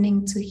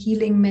listening to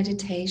healing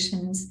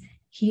meditations,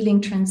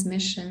 healing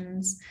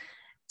transmissions,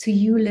 to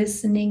you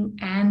listening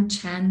and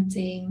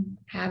chanting,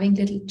 having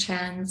little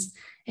chants.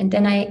 And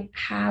then I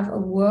have a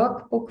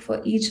workbook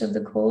for each of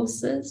the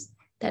courses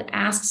that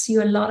asks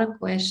you a lot of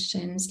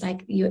questions,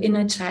 like your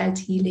inner child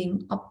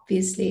healing.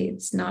 Obviously,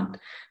 it's not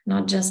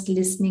just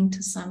listening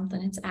to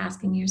something, it's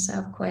asking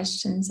yourself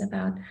questions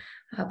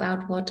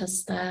about what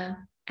does the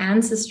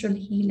ancestral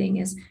healing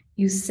is.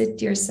 You sit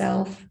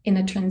yourself in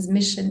a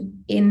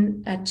transmission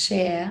in a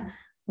chair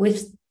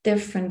with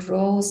different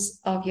rows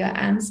of your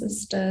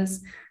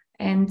ancestors,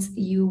 and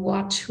you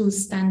watch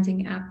who's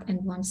standing up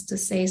and wants to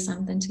say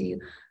something to you.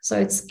 So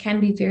it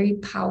can be very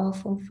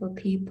powerful for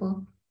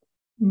people,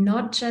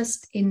 not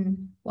just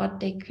in what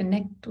they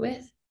connect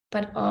with,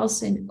 but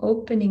also in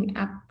opening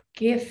up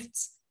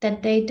gifts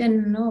that they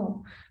didn't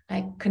know,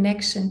 like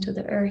connection to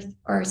the earth.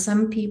 Or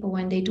some people,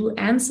 when they do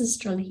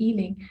ancestral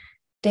healing,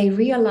 they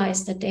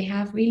realize that they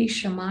have really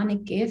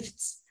shamanic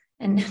gifts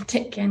and that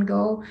they can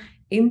go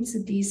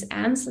into these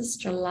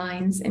ancestral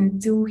lines and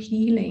do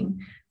healing.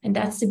 And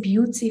that's the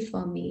beauty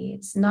for me.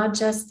 It's not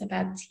just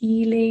about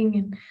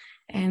healing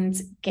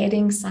and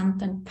getting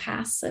something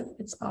passive.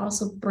 It's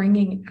also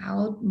bringing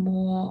out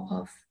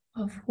more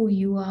of who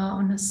you are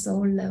on a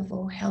soul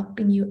level,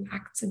 helping you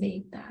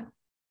activate that.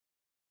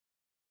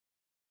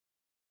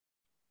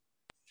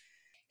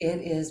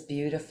 It is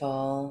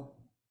beautiful.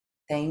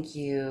 Thank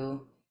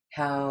you.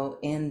 how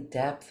in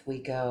depth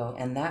we go.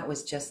 And that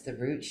was just the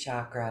root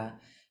chakra.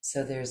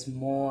 So there's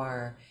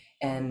more.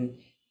 And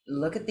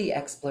look at the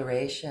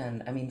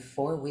exploration. I mean,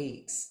 4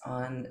 weeks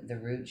on the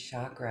root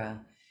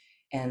chakra.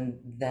 And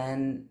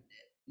then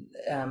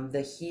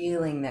the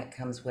healing that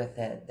comes with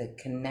it, the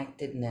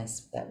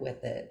connectedness that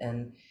with it,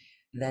 and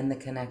then the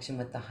connection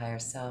with the higher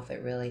self.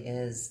 It really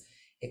is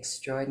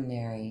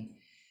extraordinary.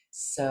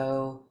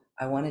 So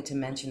I wanted to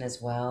mention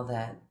as well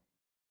that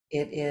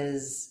it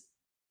is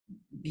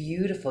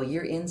beautiful.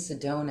 You're in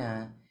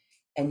Sedona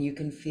and you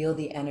can feel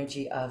the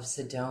energy of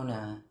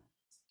Sedona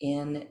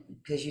in,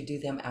 because you do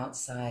them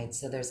outside.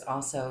 So there's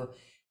also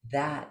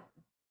that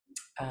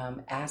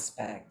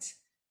aspect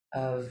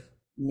of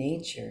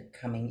nature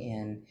coming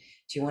in.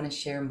 Do you want to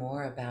share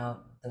more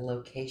about the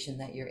location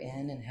that you're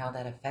in and how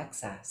that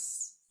affects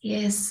us?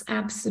 Yes,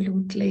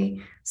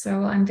 absolutely.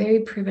 So I'm very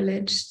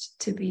privileged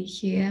to be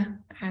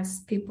here.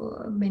 As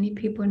many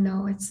people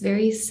know, it's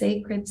very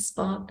sacred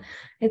spot.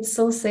 It's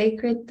so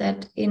sacred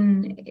that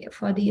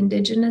for the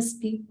indigenous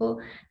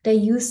people, they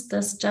use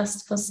this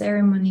just for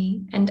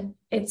ceremony. And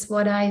it's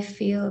what I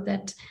feel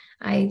that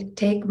I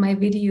take my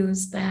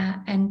videos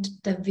there, and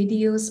the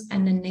videos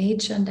and the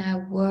nature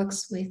there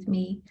works with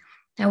me.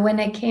 Now, when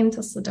I came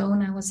to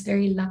Sedona, I was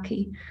very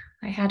lucky.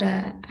 I had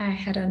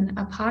an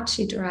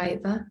Apache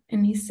driver,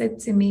 and he said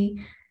to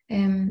me,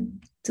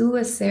 "Do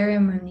a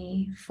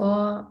ceremony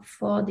for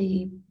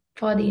the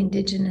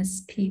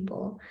indigenous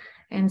people,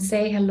 and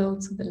say hello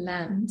to the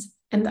land."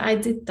 And I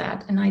did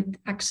that, and I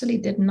actually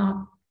did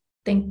not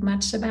think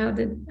much about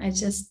it. I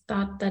just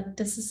thought that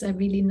this is a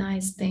really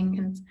nice thing,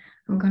 and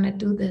I'm gonna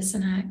do this,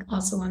 and I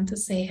also want to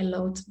say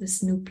hello to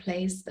this new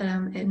place that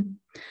I'm in.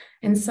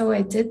 And so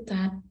I did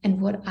that, and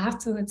what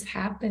afterwards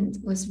happened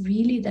was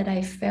really that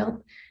I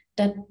felt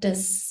that the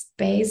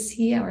space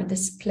here or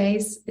this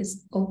place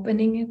is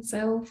opening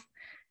itself.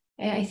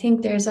 I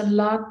think there's a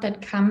lot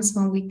that comes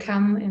when we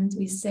come and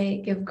we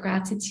say, give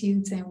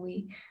gratitude, and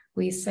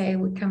we say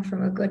we come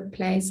from a good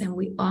place, and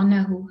we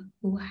honor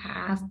who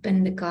have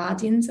been the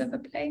guardians of a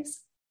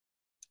place.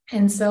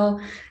 And so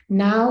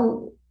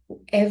now,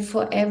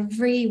 for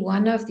every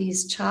one of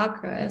these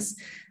chakras,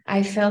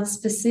 I felt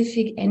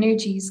specific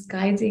energies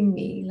guiding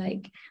me.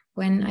 Like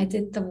when I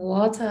did the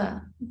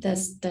water, the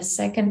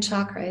second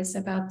chakra is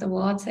about the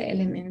water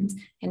element,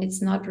 and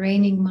it's not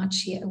raining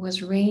much here. It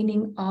was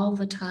raining all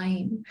the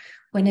time.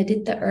 When I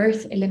did the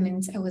earth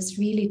elements, there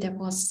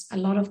was a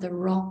lot of the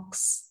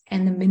rocks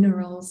and the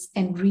minerals,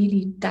 and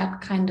really that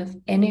kind of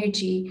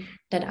energy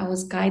that I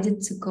was guided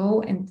to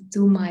go and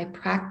do my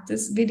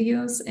practice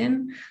videos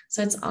in.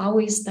 So it's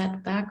always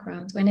that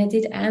background. When I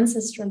did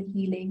ancestral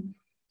healing,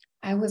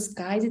 I was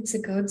guided to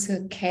go to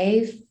a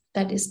cave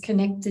that is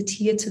connected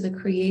here to the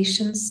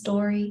creation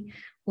story,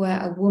 where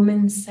a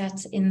woman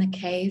sat in the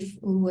cave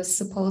who was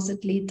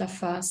supposedly the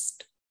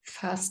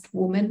first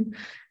woman.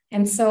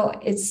 And so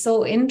it's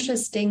so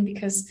interesting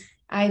because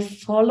I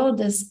follow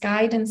this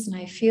guidance, and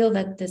I feel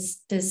that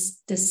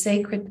this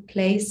sacred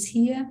place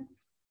here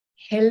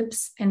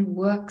helps and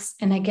works.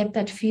 And I get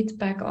that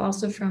feedback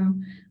also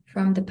from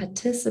the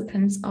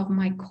participants of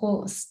my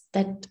course,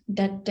 that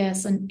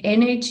there's an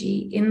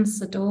energy in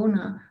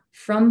Sedona,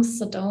 from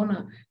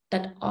Sedona,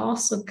 that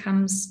also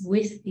comes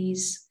with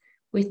these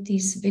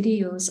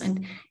videos.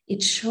 And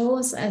it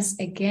shows us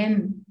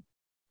again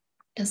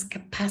this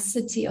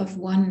capacity of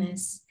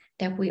oneness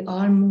that we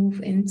all move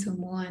into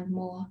more and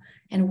more,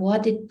 and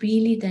what it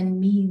really then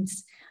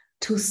means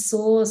to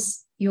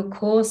source your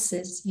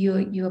courses,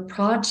 your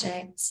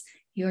projects,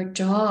 your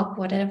job,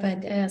 whatever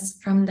it is,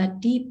 from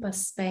that deeper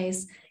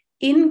space,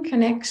 in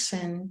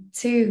connection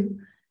to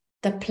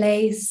the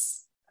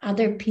place,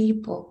 other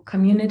people,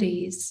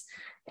 communities.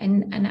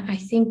 And I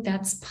think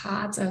that's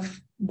part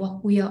of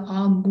what we are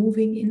all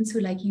moving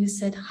into. Like you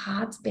said,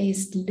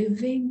 heart-based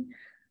living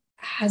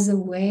has a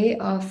way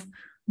of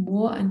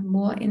more and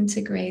more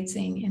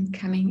integrating and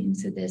coming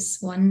into this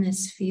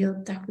oneness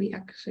field that we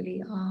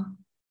actually are.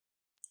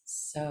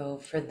 So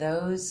for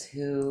those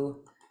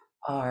who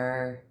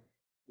are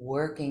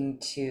working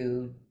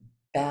to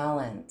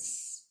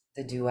balance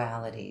the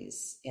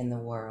dualities in the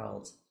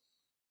world,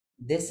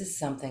 this is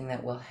something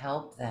that will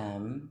help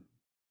them,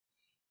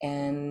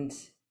 and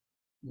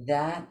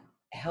that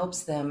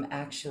helps them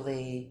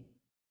actually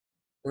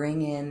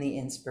bring in the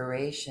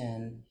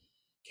inspiration.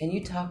 Can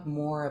you talk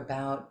more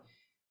about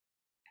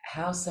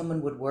how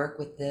someone would work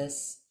with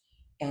this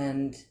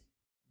and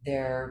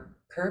their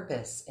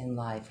purpose in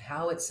life,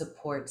 how it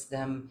supports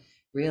them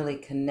really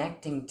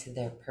connecting to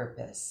their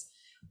purpose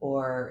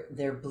or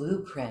their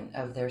blueprint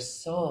of their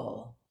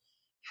soul?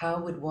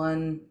 How would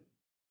one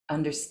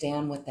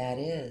understand what that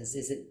is?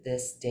 Is it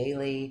this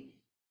daily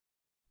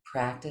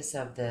practice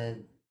of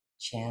the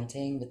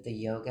chanting with the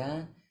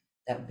yoga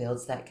that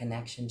builds that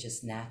connection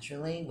just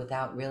naturally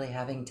without really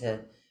having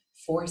to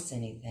force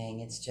anything?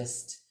 It's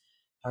just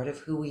part of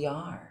who we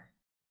are.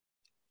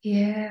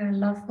 Yeah, I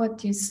love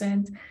what you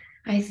said.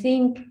 I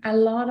think a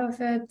lot of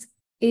it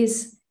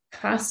is,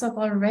 first of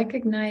all,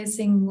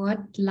 recognizing what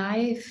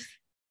life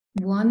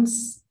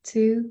wants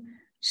to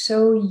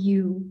show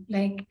you,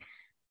 like,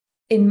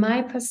 in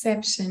my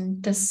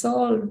perception, the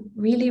soul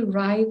really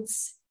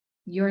writes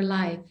your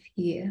life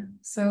here.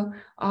 So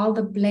all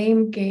the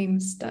blame game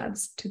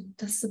starts to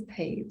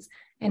dissipate.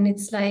 And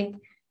it's like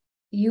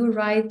you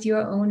write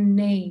your own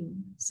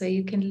name. So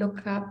you can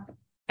look up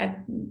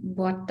at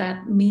what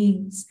that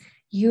means.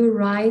 You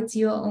write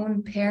your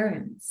own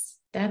parents.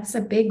 That's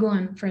a big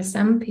one for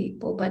some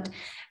people. But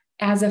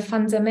as a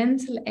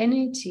fundamental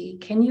energy,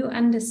 can you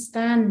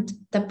understand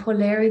the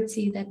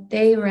polarity that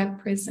they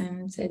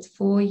represented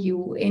for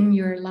you in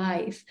your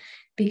life?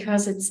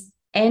 Because it's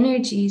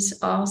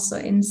energies also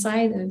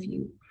inside of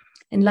you.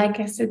 And like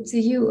I said to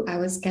you, I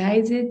was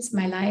guided,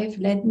 my life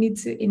led me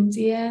to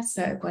India.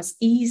 So it was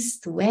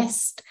east,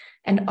 west,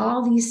 and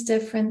all these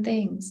different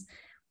things.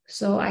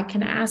 So I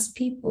can ask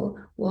people,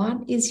 what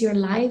is your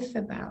life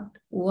about?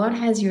 What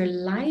has your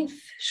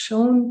life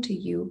shown to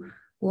you?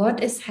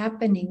 What is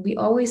happening? We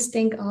always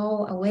think,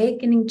 oh,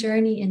 awakening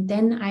journey, and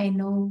then I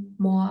know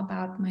more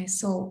about my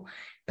soul.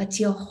 But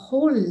your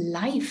whole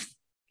life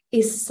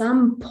is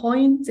some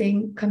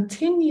pointing,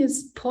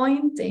 continuous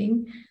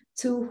pointing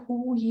to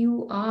who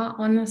you are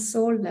on a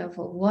soul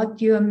level, what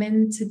you are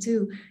meant to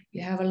do.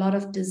 You have a lot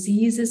of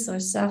diseases or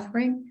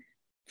suffering.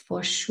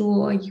 For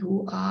sure,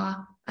 you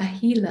are a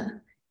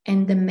healer.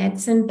 And the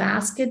medicine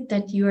basket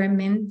that you are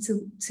meant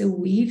to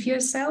weave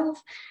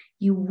yourself,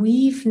 you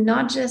weave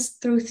not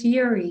just through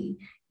theory,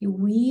 you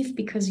weave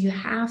because you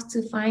have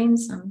to find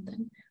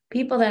something.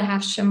 People that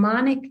have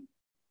shamanic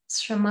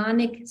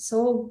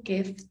soul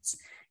gifts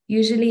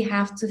usually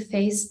have to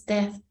face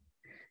death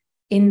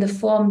in the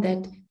form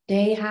that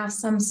they have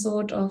some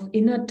sort of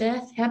inner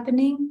death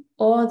happening,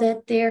 or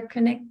that they're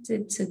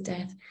connected to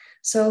death.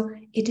 So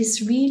it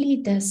is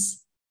really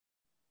this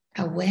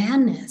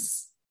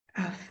awareness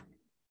of,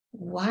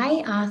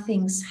 why are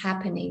things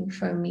happening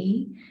for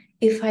me?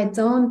 If I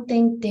don't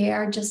think they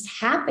are just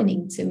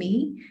happening to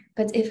me,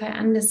 but if I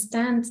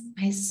understand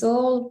my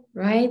soul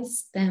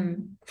writes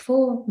them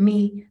for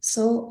me,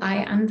 so I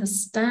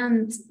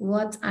understand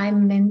what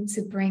I'm meant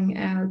to bring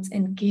out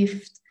and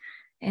gift.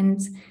 And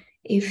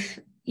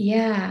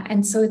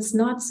and so it's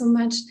not so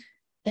much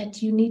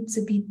that you need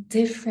to be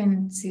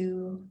different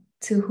to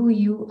who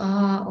you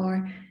are,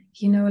 or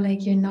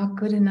like you're not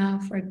good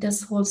enough, or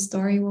this whole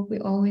story what we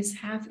always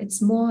have.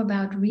 It's more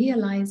about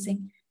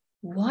realizing,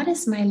 what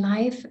is my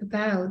life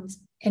about,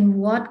 and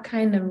what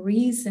kind of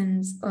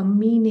reasons or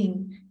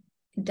meaning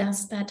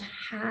does that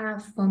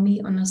have for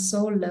me on a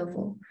soul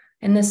level.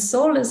 And the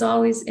soul is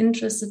always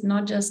interested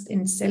not just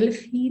in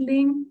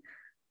self-healing,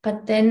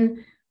 but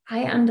then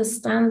I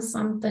understand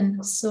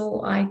something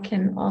so I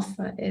can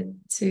offer it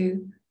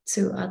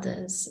to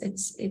others.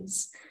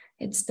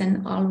 It's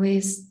then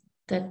always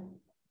that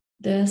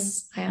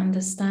I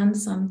understand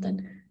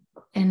something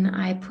and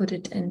I put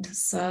it into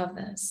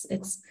service.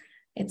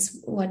 It's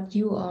what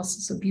you also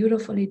so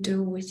beautifully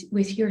do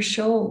with your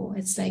show.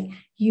 It's like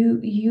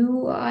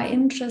you are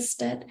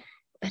interested,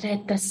 but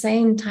at the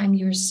same time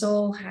your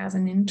soul has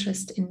an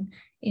interest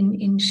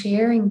in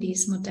sharing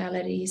these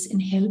modalities, in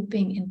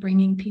helping, in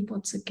bringing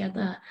people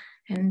together.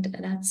 And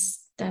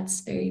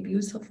that's very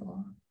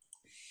beautiful.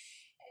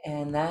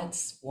 And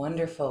that's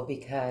wonderful,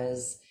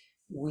 because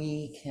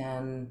we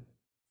can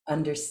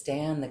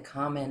understand the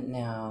comment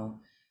now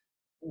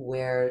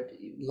where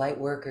light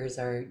workers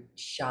are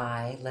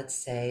shy, let's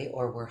say,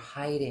 or we're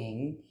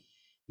hiding,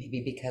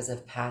 maybe because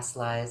of past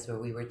lives where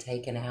we were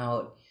taken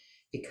out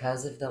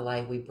because of the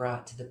light we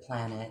brought to the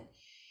planet.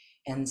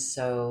 And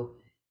so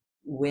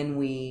when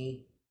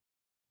we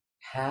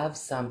have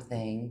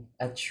something,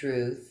 a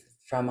truth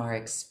from our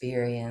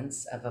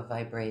experience of a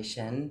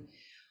vibration,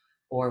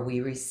 or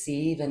we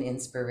receive an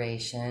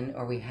inspiration,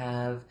 or we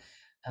have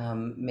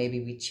maybe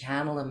we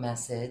channel a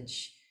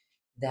message,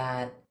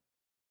 that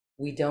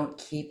we don't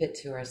keep it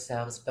to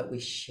ourselves, but we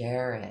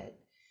share it.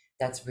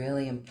 That's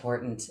really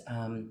important.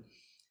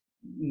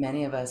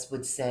 Many of us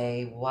would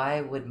say,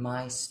 why would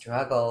my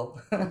struggle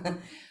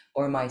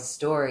or my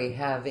story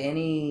have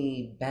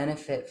any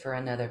benefit for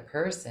another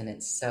person?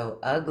 It's so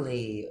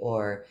ugly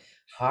or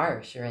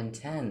harsh or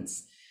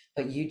intense.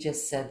 But you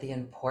just said the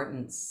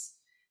importance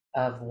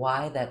of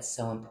why that's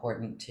so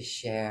important to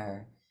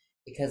share,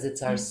 because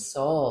it's our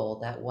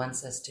soul that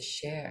wants us to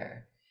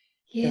share.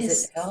 Yes.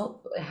 Does it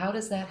help? How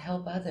does that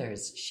help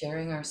others,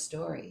 sharing our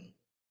story?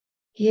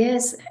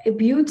 Yes,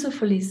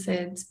 beautifully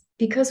said,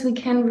 because we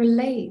can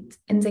relate.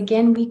 And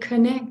again, we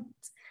connect.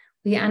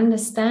 We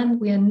understand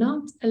we are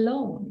not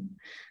alone.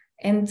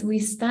 And we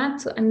start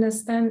to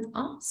understand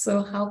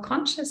also how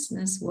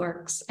consciousness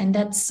works, and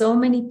that so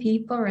many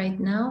people right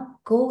now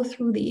go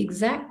through the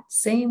exact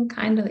same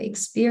kind of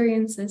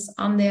experiences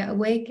on their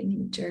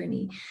awakening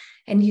journey.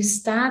 And you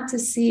start to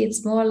see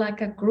it's more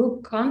like a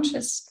group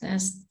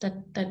consciousness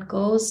that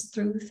goes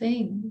through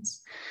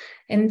things.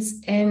 And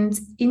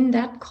in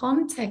that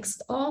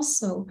context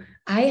also,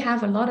 I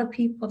have a lot of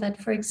people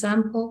that, for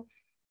example,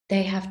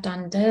 they have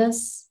done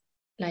this,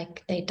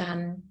 like they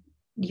done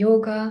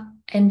yoga,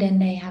 and then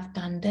they have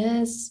done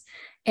this,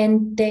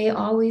 and they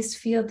always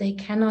feel they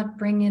cannot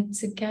bring it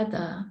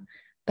together.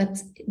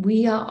 But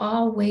we are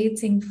all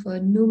waiting for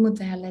new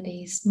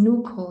modalities,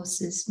 new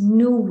courses,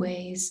 new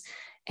ways.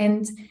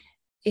 And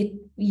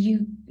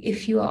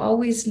if you are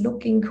always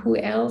looking who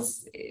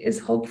else is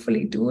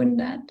hopefully doing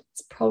that,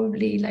 it's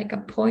probably like a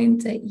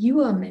point that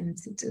you are meant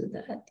to do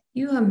that.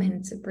 You are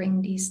meant to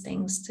bring these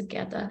things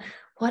together,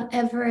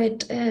 whatever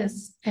it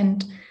is.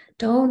 And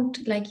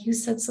don't, like you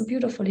said so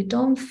beautifully,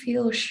 don't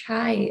feel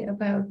shy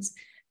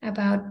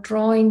about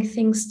drawing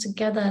things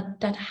together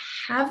that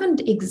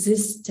haven't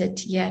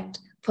existed yet.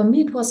 For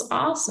me, it was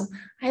awesome.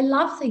 I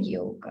love the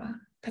yoga,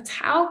 but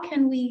how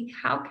can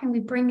we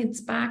bring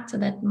it back to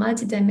that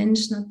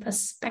multidimensional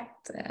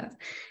perspective?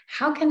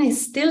 How can I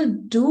still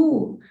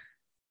do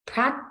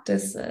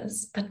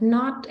practices, but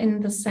not in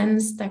the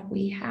sense that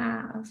we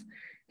have?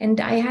 And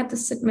I had to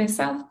sit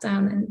myself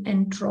down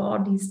and draw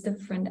these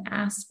different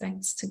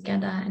aspects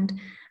together. And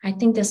I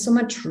think there's so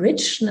much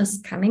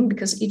richness coming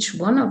because each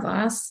one of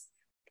us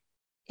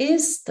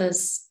is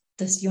this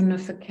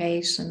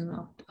unification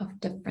of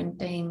different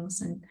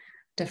things and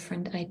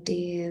different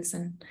ideas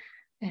and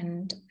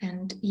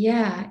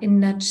yeah,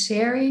 in that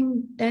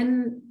sharing,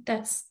 then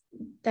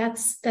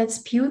that's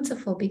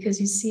beautiful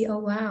because you see, oh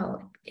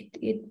wow,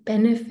 it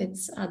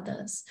benefits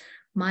others.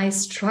 My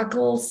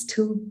struggles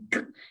to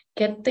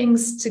get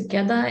things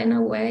together in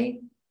a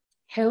way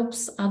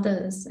helps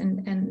others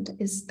and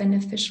is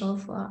beneficial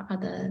for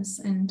others,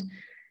 and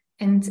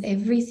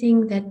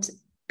everything that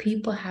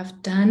people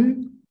have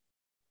done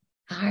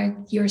are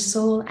your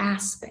soul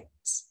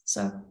aspects.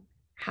 So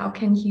how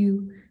can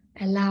you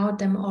allow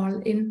them all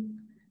in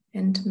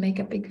and make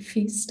a big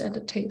feast at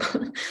the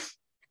table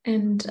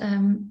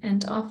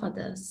and offer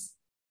this?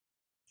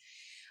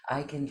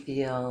 I can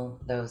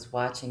feel those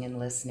watching and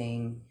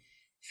listening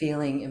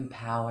feeling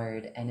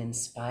empowered and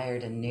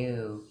inspired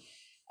anew,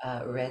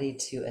 ready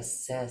to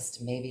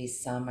assist. Maybe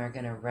some are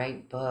going to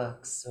write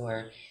books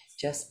or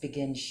just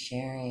begin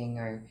sharing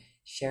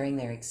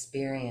their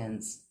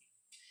experience.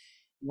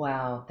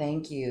 Wow,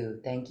 thank you,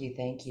 thank you,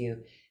 thank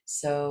you.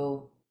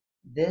 So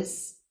the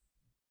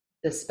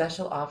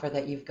special offer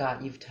that you've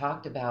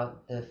talked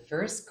about the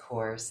first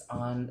course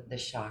on the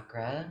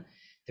chakra,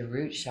 the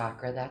root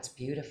chakra, that's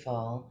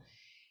beautiful.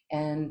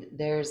 And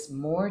there's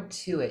more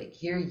to it.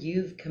 Here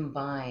you've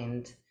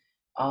combined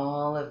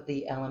all of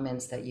the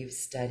elements that you've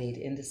studied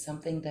into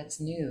something that's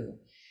new.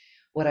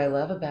 What I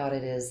love about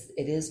it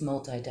is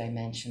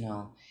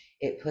multidimensional.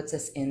 It puts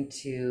us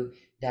into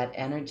that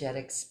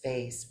energetic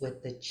space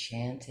with the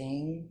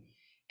chanting,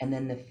 and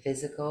then the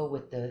physical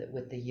with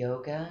the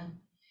yoga.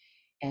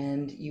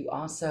 And you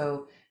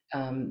also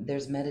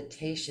there's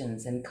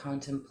meditations and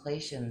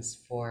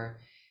contemplations for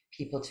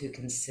people to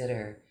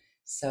consider.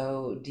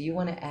 So do you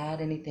want to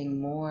add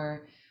anything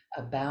more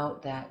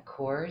about that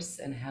course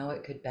and how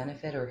it could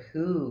benefit or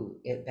who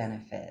it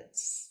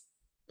benefits?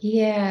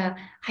 Yeah,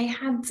 I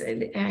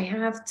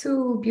have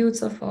two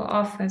beautiful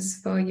offers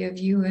for your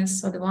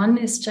viewers. So the one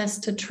is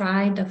just to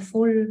try the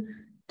full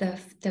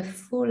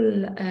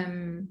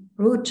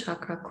root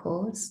chakra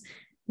course,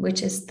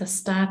 which is the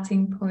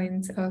starting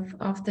point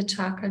of the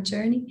chakra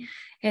journey,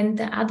 and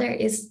the other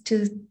is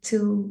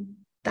to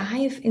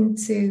dive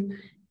into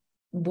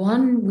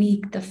 1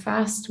 week, the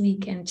first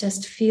week, and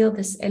just feel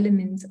this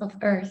element of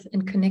earth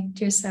and connect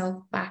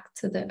yourself back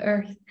to the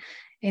earth,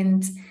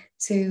 and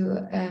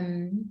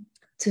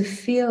to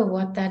feel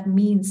what that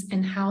means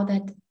and how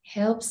that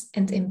helps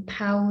and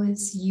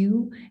empowers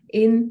you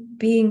in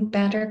being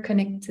better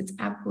connected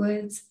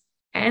upwards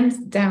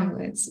and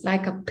downwards,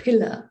 like a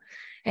pillar,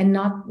 and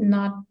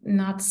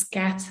not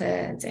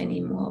scattered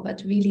anymore,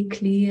 but really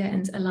clear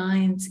and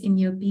aligned in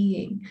your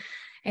being.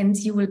 And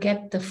you will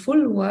get the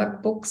full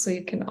workbook, so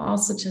you can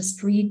also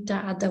just read the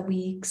other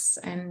weeks,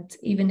 and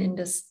even in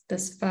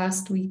this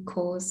first week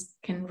course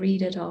can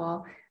read it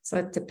all. So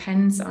it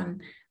depends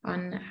on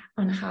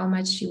how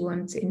much you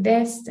want to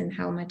invest and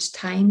how much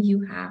time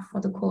you have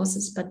for the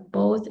courses, but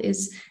both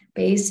is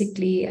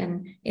basically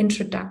an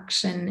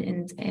introduction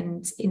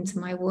and into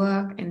my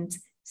work and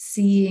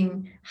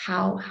seeing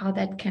how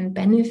that can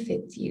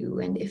benefit you,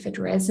 and if it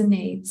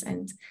resonates,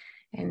 and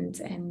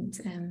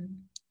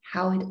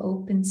how it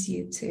opens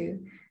you to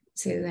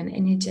an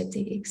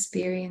energetic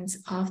experience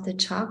of the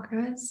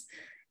chakras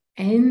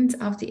and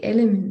of the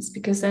elements,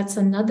 because that's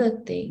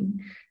another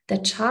thing. The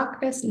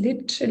chakras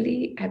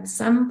literally at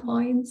some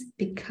point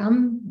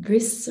become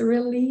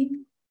viscerally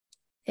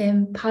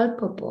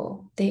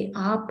palpable. They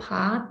are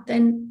part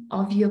then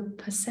of your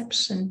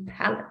perception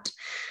palette,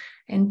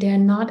 and they're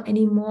not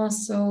anymore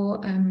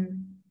so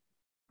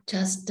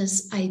just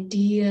this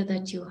idea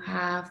that you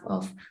have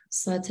of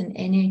certain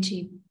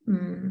energy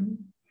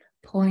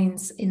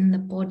points in the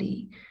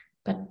body,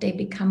 but they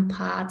become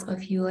part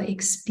of your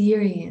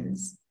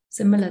experience,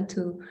 similar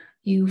to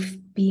you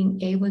being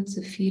able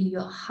to feel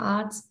your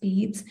heart's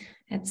beats.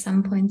 At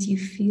some point you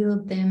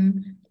feel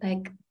them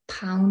like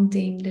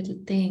pounding little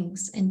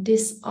things, and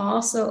this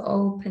also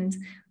opened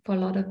for a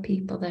lot of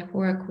people that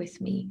work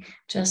with me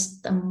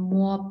just a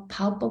more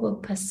palpable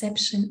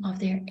perception of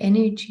their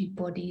energy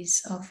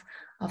bodies, of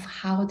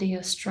how they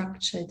are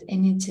structured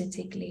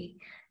energetically,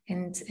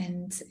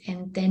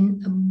 and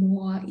then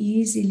more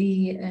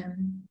easily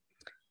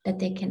that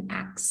they can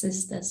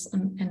access this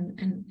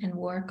and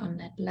work on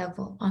that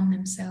level on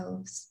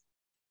themselves.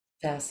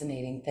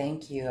 Fascinating.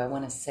 Thank you. I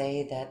want to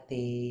say that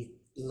the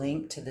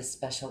link to the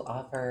special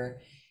offer,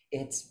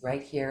 it's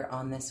right here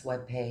on this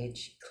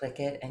webpage. Click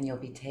it and you'll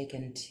be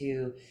taken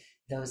to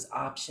those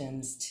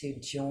options to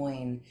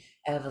join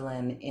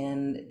Evelyn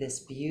in this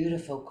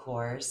beautiful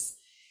course.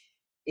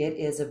 It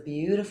is a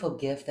beautiful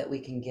gift that we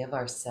can give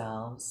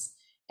ourselves,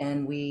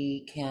 and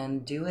we can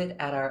do it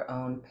at our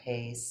own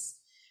pace.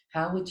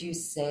 How would you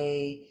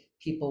say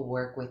people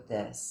work with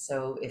this?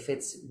 So if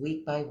it's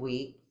week by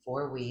week,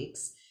 4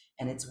 weeks,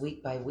 and it's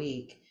week by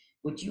week,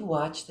 would you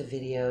watch the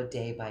video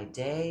day by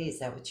day? Is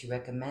that what you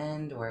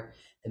recommend? Or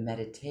the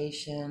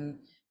meditation?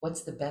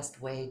 What's the best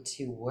way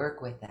to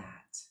work with that?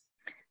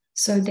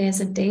 So there's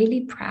a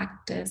daily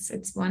practice.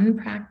 It's one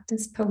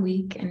practice per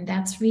week, and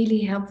that's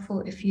really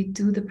helpful if you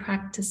do the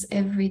practice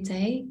every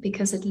day,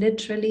 because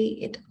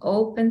it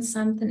opens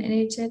something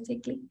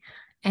energetically,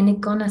 and it's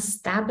gonna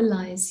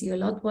stabilize you a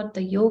lot. What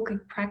the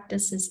yogic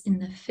practices in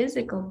the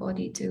physical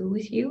body do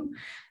with you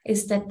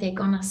is that they're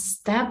gonna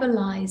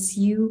stabilize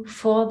you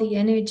for the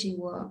energy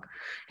work.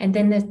 And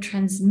then the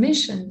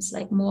transmissions,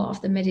 like more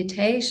of the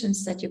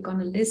meditations that you're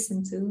gonna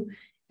listen to,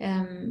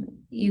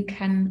 you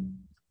can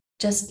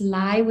just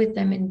lie with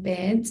them in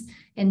bed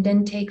and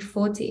then take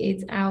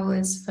 48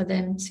 hours for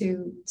them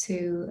to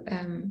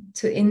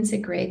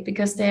integrate,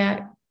 because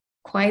they're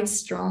quite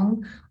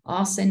strong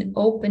also in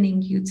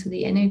opening you to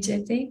the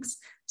energetics.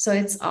 So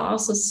it's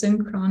also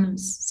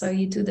synchronous. So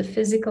you do the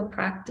physical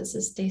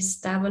practices, they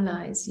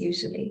stabilize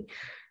usually.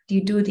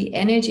 You do the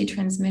energy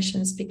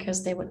transmissions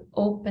because they will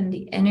open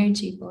the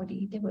energy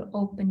body, they will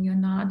open your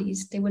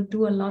nadis, they will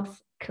do a lot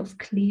of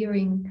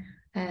clearing.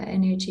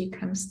 Energy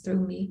comes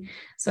through me.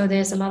 So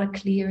there's a lot of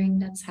clearing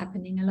that's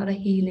happening, a lot of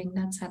healing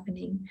that's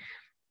happening.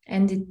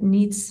 And it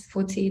needs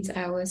 48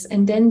 hours.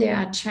 And then there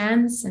are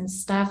chants and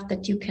stuff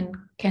that you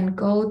can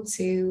go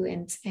to,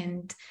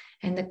 and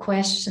the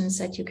questions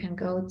that you can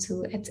go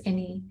to at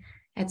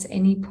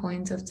any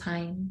point of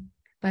time.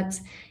 But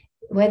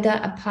whether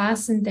a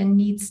person then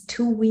needs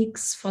 2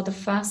 weeks for the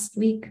first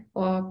week,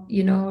 or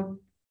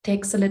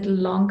takes a little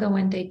longer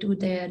when they do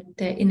their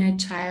inner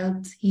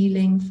child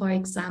healing, for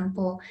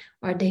example,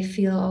 or they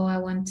feel,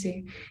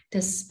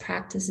 this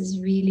practice is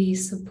really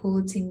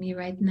supporting me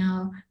right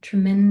now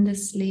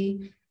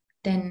tremendously,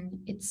 then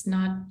it's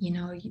not, you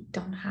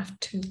don't have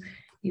to,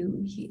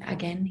 you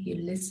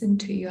listen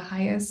to your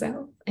higher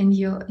self and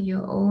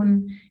your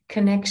own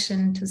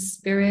connection to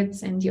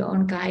spirits and your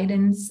own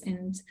guidance,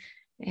 and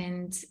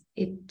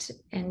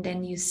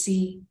then you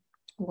see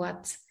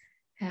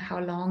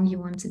how long you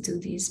want to do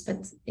these.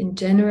 But in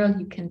general,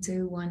 you can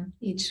do one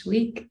each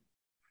week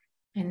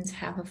and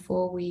have a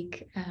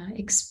 4-week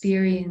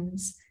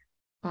experience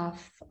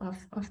of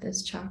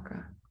this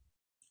chakra.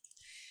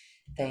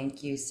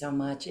 Thank you so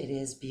much. It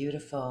is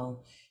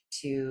beautiful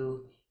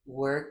to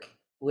work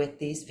with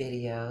these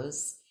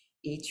videos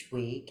each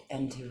week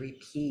and to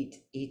repeat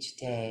each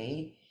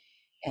day.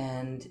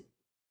 And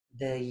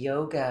the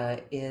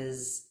yoga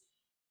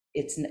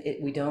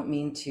we don't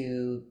mean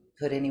to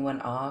put anyone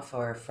off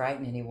or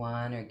frighten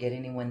anyone or get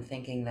anyone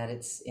thinking that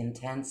it's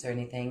intense or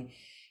anything,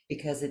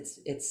 because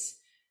it's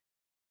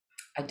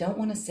I don't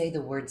want to say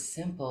the word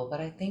simple,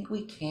 but I think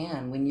we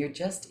can, when you're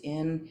just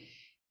in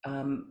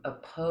a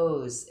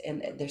pose,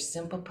 and there's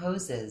simple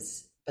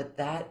poses, but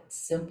that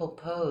simple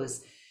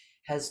pose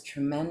has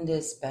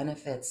tremendous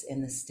benefits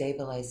in the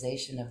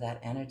stabilization of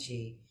that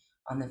energy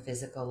on the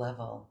physical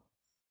level.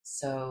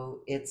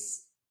 So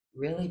it's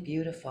really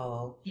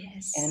beautiful.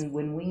 Yes. And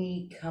when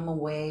we come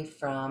away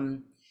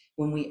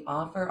when we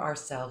offer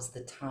ourselves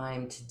the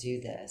time to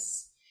do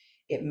this,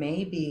 it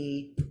may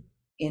be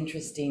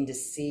interesting to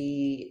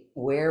see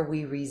where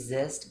we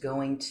resist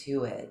going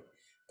to it.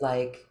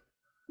 Like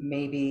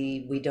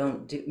maybe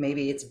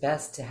maybe it's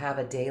best to have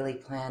a daily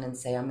plan and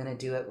say, I'm going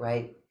to do it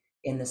right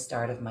in the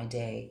start of my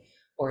day,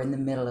 or in the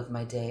middle of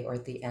my day, or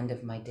at the end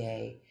of my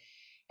day.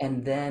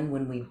 And then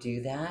when we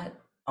do that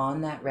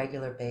on that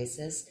regular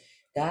basis,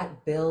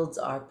 that builds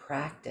our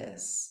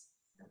practice.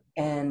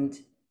 And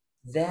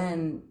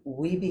then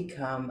we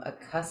become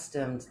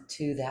accustomed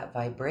to that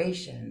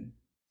vibration.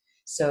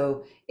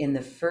 So in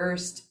the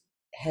first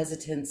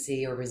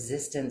hesitancy or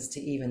resistance to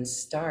even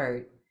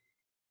start,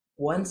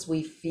 once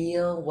we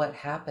feel what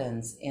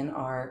happens in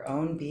our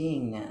own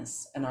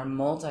beingness and our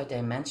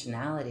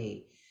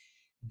multidimensionality,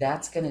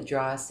 that's going to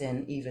draw us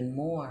in even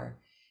more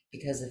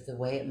because of the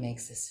way it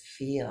makes us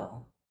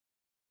feel.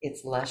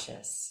 It's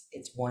luscious.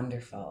 It's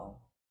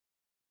wonderful.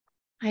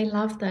 I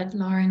love that,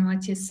 Lauren,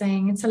 what you're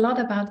saying. It's a lot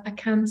about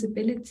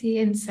accountability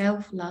and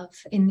self-love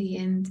in the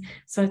end.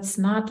 So it's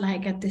not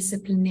like a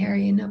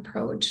disciplinarian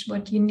approach,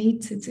 what you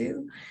need to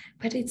do,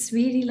 but it's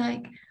really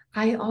like,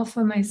 I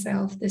offer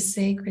myself the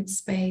sacred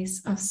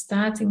space of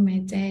starting my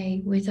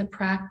day with a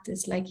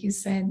practice. Like you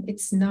said,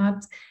 it's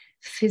not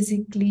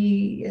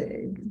physically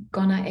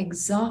gonna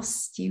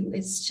exhaust you.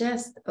 It's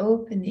just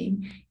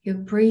opening. You're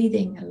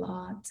breathing a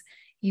lot.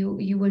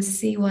 you will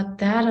see what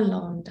that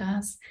alone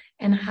does,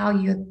 and how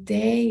your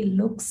day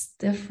looks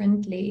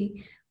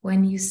differently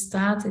when you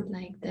start it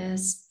like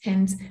this,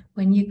 and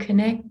when you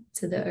connect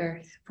to the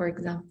earth, for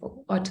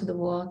example, or to the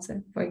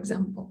water, for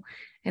example,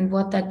 and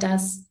what that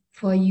does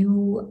for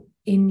you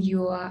in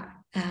your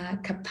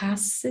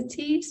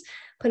capacities,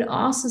 but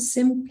also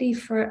simply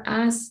for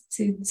us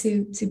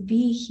to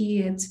be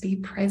here, to be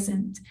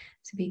present,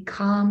 to be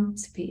calm,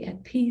 to be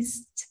at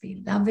peace, to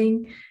be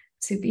loving,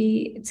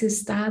 to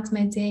start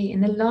my day.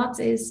 And a lot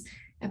is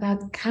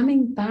about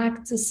coming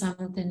back to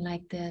something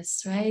like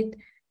this, right?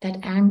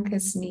 That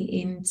anchors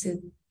me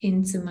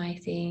into my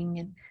thing.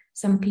 And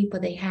some people,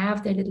 they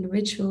have their little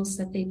rituals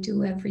that they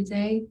do every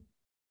day.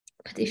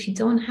 But if you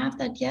don't have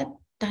that yet,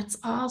 that's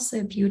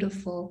also a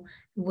beautiful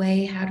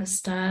way how to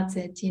start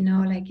it.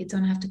 Like, you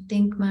don't have to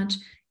think much.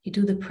 You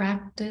do the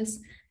practice.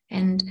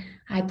 And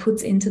I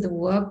put into the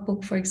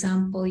workbook, for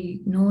example, you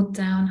note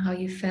down how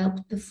you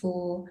felt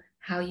before,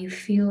 how you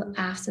feel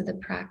after the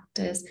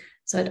practice.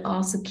 So it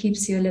also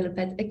keeps you a little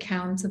bit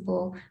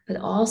accountable, but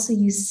also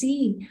you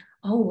see,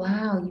 oh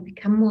wow, you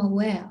become more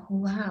aware. Oh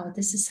wow,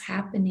 this is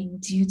happening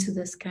due to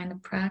this kind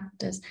of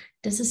practice.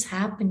 This is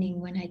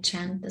happening when I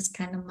chant this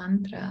kind of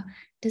mantra.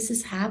 This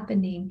is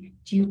happening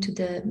due to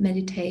the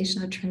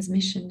meditation or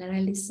transmission that I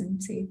listen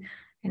to.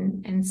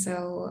 And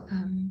so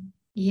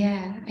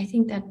yeah, I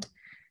think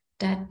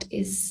that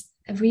is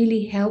a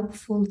really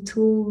helpful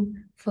tool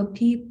for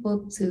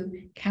people to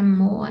come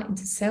more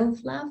into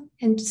self-love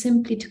and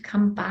simply to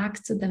come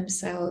back to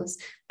themselves,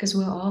 because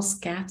we're all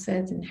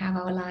scattered and have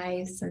our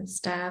lives and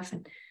stuff.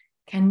 And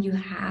can you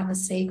have a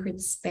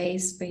sacred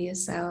space for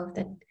yourself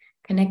that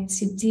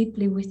connects you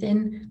deeply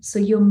within, so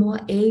you're more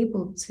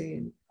able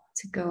to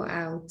go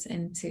out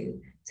and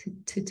to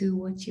do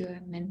what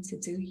you're meant to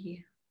do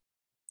here?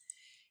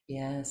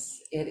 Yes,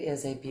 it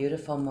is a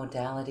beautiful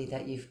modality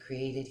that you've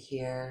created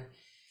here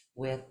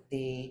with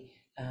the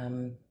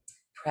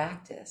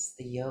practice,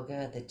 the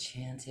yoga, the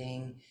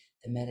chanting,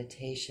 the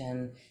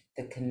meditation,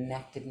 the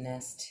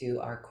connectedness to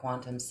our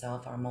quantum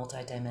self, our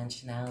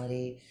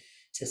multidimensionality,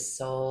 to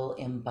soul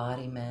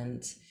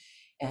embodiment.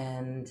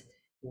 And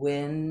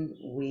when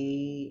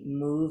we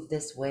move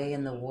this way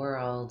in the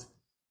world,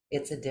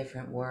 it's a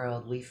different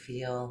world. We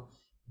feel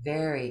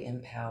very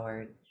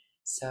empowered.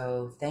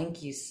 So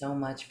thank you so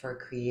much for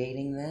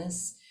creating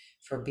this,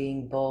 for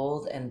being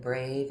bold and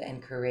brave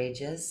and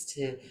courageous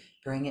to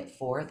bring it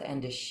forth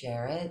and to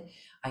share it.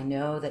 I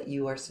know that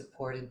you are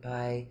supported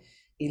by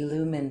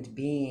illumined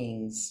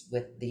beings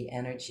with the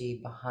energy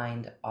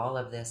behind all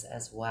of this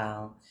as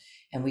well.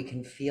 And we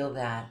can feel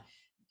that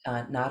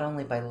not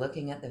only by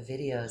looking at the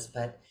videos,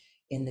 but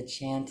in the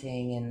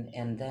chanting,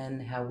 and then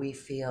how we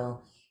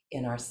feel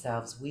in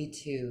ourselves. We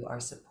too are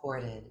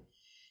supported.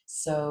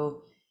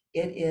 So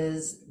it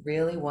is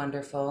really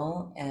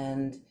wonderful.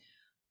 And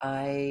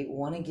I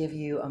want to give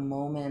you a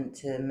moment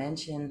to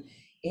mention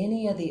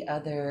any of the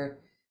other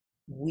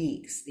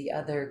weeks, the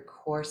other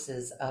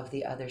courses of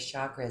the other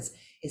chakras.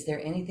 Is there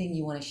anything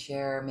you want to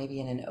share, maybe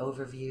in an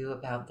overview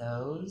about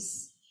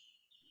those?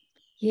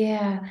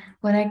 Yeah,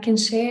 what I can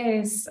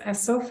share is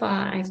so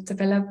far I've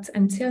developed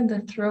until the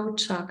throat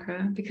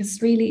chakra, because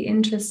it's really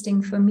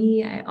interesting for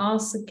me. I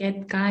also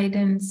get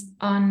guidance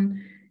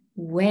on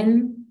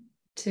when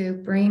to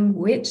bring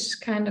which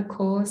kind of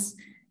course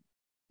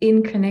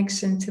in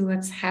connection to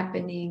what's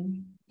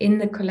happening in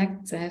the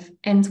collective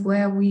and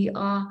where we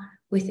are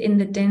within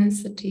the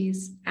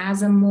densities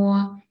as a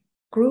more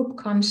group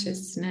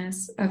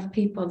consciousness of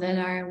people that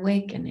are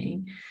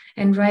awakening.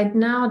 And right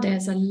now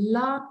there's a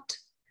lot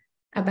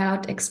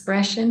about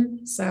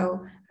expression.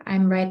 So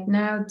I'm right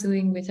now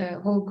doing with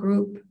a whole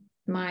group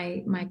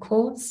my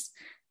course.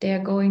 They're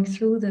going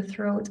through the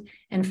throat.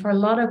 And for a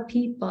lot of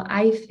people,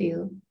 I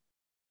feel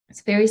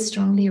it's very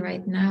strongly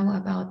right now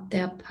about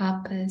their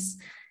purpose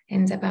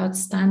and about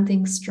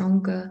standing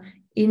stronger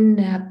in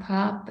their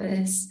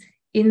purpose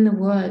in the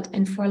world.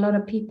 And for a lot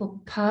of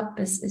people,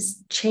 purpose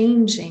is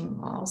changing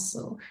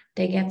also.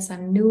 They get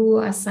some new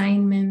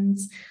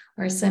assignments,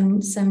 or some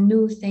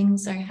new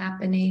things are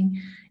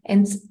happening.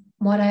 And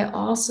what I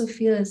also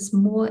feel is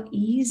more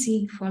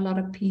easy for a lot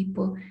of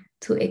people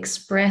to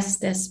express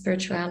their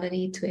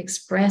spirituality, to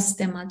express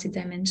their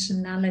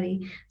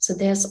multidimensionality. So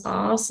there's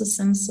also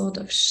some sort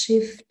of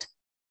shift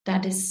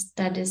that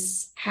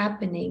is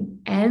happening.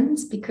 And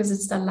because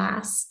it's the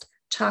last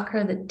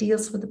chakra that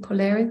deals with the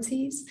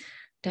polarities,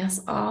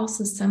 there's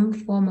also some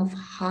form of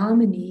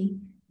harmony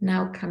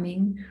now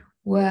coming,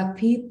 where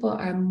people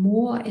are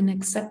more in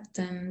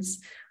acceptance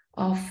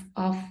of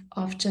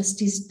just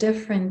these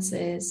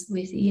differences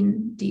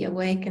within the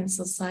awakened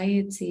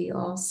society,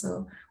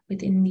 also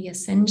within the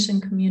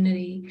ascension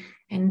community,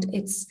 and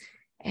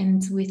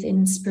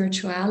within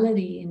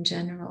spirituality in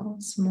general.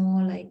 It's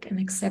more like an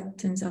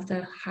acceptance of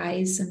the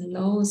highs and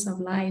lows of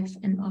life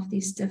and of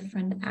these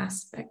different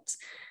aspects.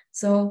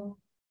 So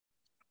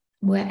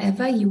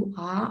wherever you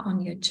are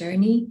on your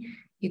journey,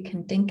 you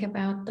can think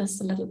about this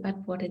a little bit,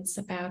 what it's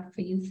about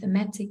for you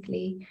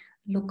thematically.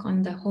 Look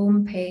on the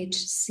homepage,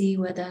 see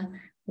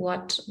whether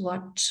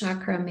what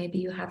chakra. Maybe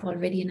you have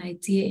already an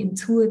idea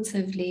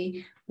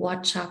intuitively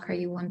what chakra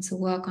you want to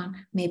work on.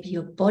 Maybe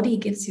your body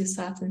gives you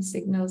certain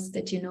signals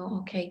that you know,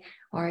 okay,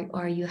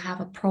 or you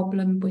have a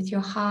problem with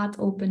your heart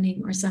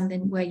opening or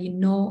something where you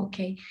know,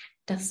 okay,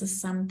 this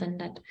is something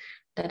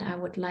that I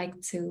would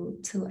like to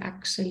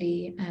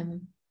actually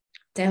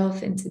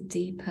delve into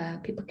deeper.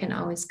 People can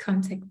always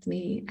contact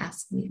me,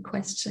 ask me a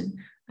question.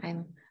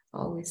 I'm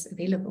always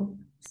available.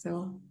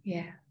 So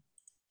yeah.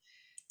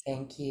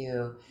 Thank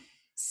you.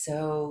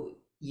 So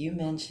you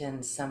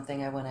mentioned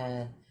something I want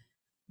to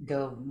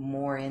go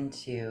more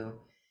into,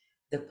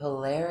 the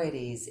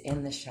polarities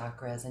in the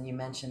chakras. And you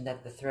mentioned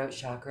that the throat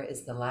chakra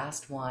is the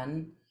last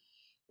one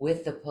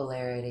with the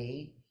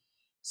polarity.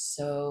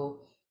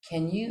 So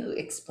can you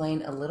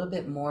explain a little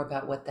bit more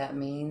about what that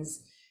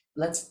means?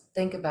 Let's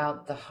think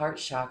about the heart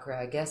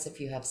chakra. I guess if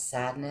you have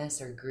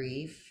sadness or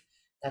grief,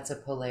 that's a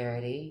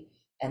polarity,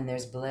 and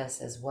there's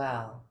bliss as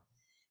well.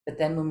 But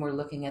then when we're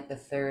looking at the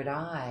third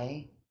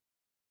eye,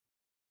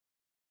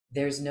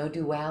 there's no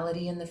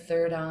duality in the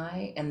third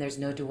eye, and there's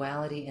no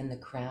duality in the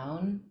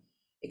crown.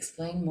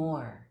 Explain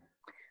more.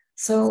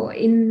 So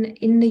in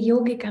the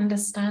yogic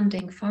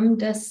understanding, from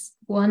this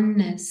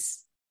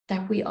oneness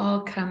that we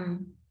all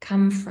come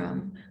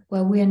from,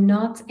 where we are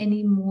not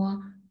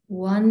anymore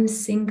one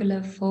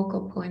singular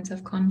focal point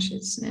of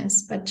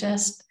consciousness, but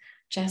just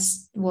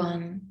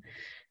one.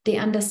 The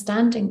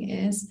understanding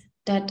is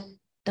that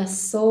the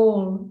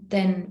soul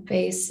then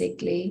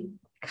basically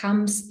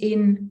comes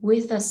in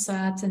with a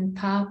certain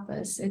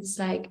purpose. It's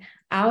like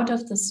out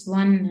of this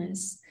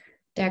oneness,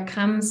 there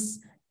comes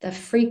the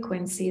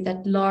frequency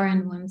that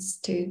Lauren wants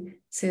to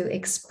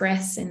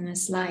express in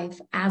his life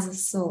as a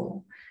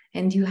soul.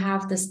 And you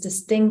have this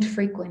distinct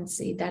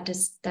frequency that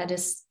is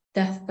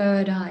the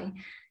third eye.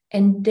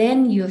 And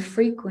then your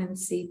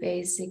frequency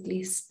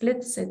basically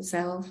splits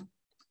itself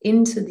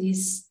into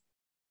these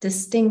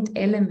distinct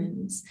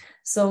elements.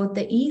 So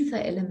the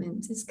ether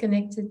element is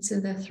connected to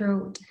the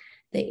throat.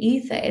 The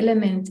ether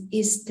element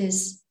is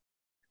this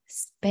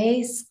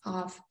space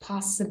of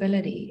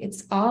possibility.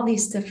 It's all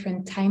these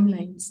different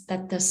timelines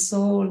that the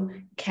soul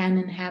can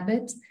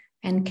inhabit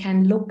and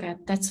can look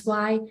at. That's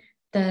why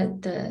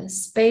the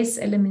space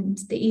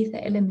element, the ether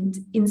element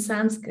in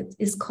Sanskrit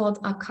is called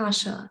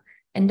Akasha.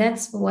 And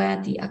that's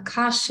where the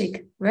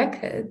Akashic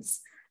records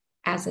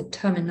as a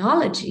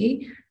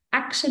terminology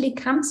actually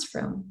comes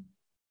from.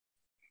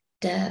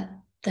 The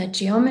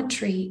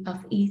geometry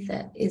of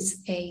ether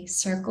is a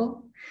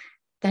circle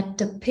that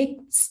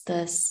depicts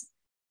this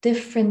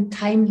different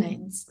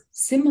timelines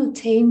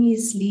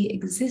simultaneously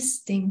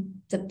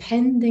existing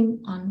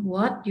depending on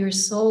what your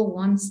soul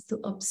wants to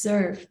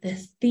observe, the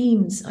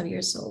themes of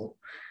your soul,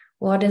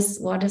 what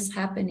is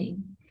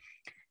happening.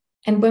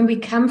 And when we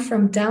come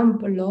from down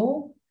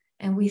below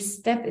and we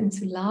step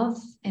into love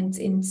and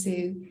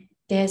into,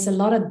 there's a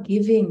lot of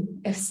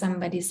giving if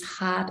somebody's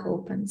heart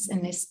opens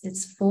and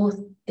it's fourth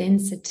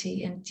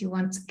density and you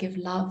want to give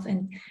love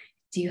and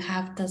do you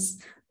have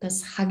this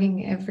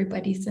hugging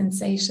everybody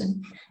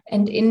sensation.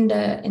 And in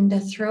the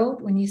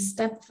throat, when you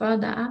step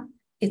further up,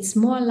 it's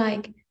more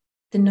like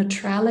the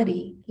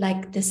neutrality,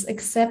 like this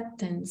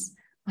acceptance.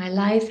 My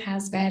life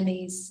has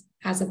valleys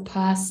as a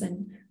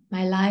person.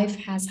 My life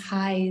has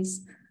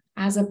highs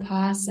as a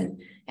person.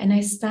 And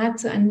I start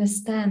to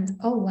understand,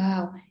 oh,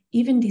 wow,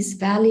 even these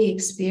valley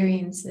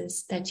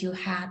experiences that you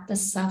had, the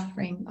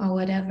suffering or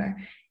whatever,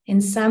 in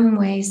some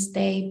ways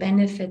they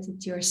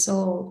benefited your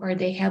soul or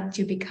they helped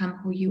you become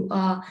who you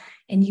are.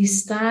 And you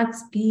start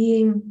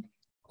being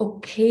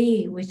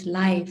okay with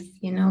life,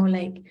 you know,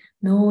 like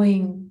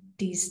knowing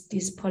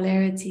these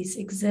polarities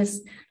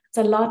exist. It's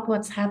a lot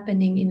what's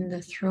happening in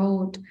the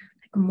throat,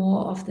 like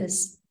more of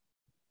this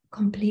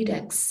complete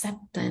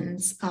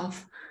acceptance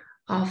of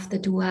the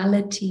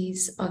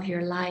dualities of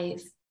your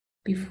life.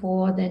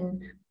 Before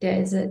then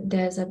there's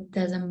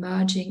a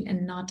merging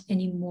and not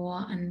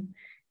anymore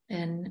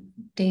and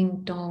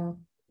ding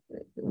dong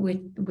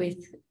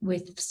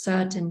with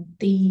certain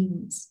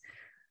themes.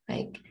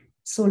 Like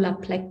solar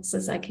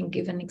plexus, I can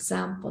give an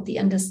example. The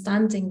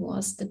understanding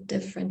was that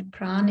different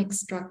pranic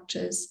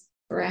structures,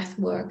 breath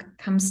work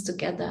comes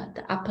together.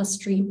 The upper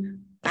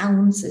stream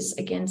bounces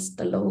against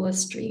the lower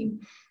stream.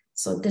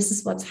 So this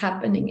is what's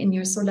happening in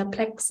your solar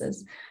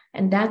plexus.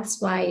 And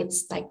that's why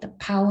it's like the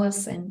power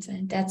center.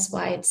 And that's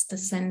why it's the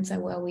center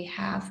where we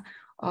have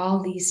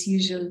all these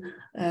usual,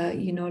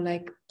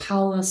 like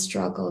power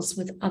struggles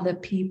with other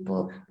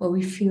people, where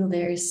we feel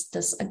there is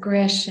this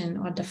aggression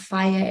or the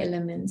fire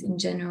element in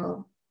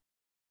general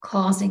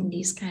causing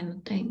these kind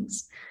of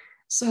things.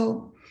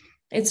 So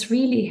it's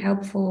really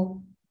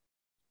helpful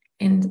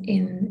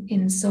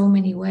in so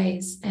many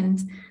ways.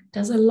 And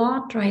there's a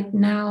lot right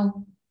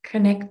now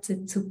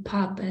connected to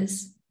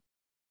purpose,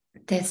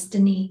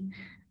 destiny,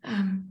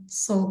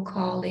 soul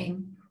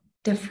calling,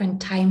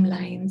 different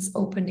timelines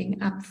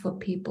opening up for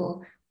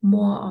people,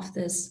 more of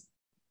this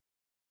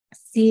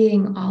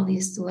seeing all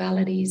these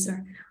dualities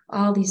or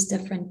all these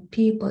different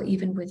people,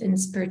 even within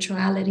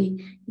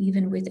spirituality,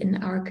 even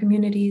within our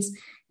communities,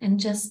 and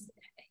just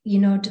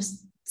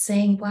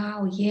saying,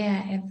 wow,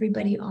 yeah,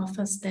 everybody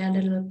offers their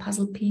little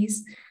puzzle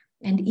piece.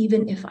 And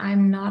even if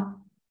I'm not,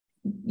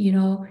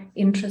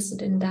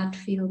 interested in that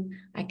field,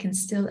 I can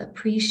still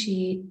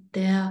appreciate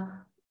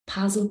their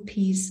puzzle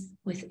piece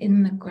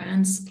within the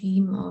grand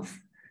scheme of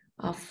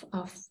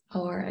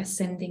our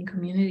ascending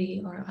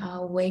community, or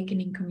our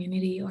awakening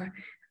community, or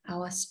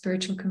our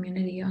spiritual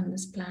community on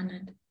this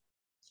planet.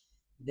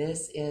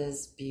 This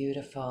is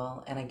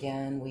beautiful. And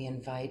again, we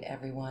invite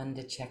everyone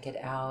to check it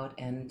out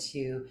and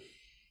to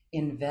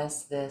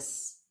invest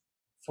this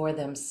for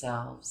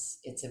themselves.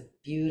 It's a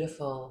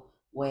beautiful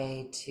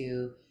way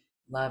to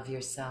love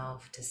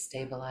yourself, to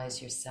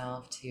stabilize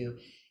yourself, to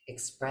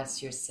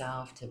express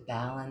yourself, to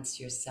balance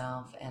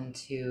yourself, and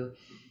to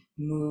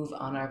move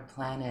on our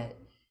planet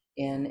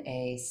in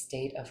a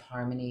state of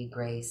harmony,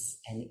 grace,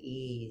 and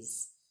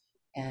ease.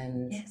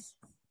 And Yes.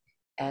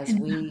 as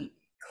we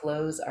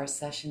close our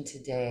session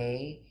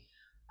today,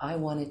 I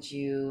wanted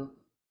you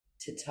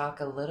to talk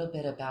a little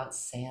bit about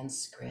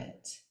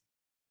Sanskrit.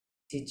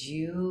 Did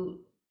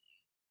you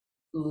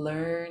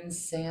learn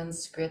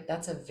Sanskrit?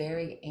 That's a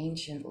very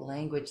ancient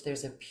language.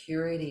 There's a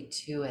purity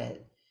to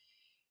it.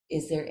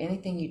 Is there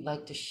anything you'd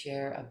like to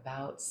share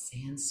about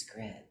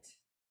Sanskrit?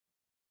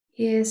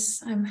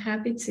 Yes, I'm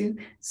happy to.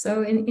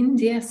 So in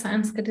India,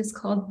 Sanskrit is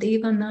called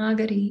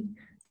Devanagari.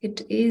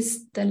 It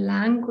is the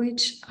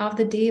language of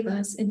the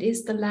Devas. It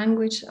is the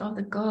language of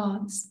the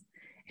gods.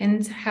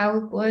 And how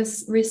it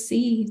was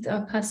received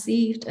or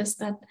perceived is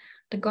that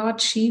the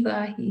god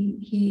Shiva,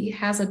 he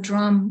has a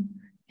drum,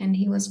 and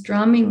he was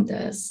drumming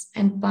this.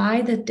 And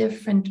by the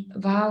different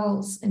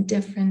vowels and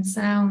different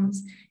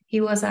sounds, he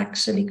was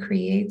actually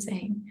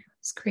creating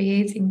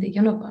the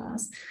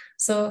universe.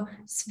 So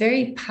it's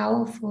very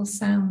powerful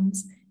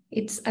sounds.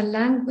 It's a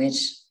language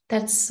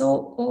that's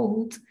so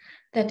old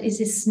that it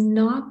is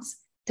not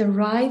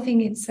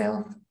deriving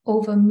itself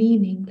over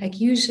meaning. Like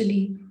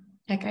usually,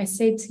 like I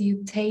say to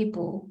you,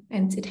 table,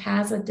 and it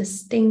has a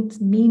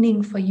distinct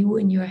meaning for you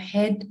in your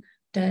head,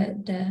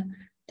 the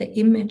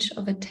image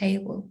of a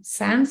table.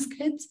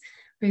 Sanskrit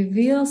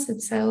reveals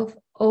itself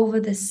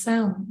over the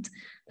sound,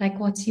 like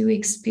what you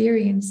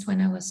experienced when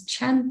I was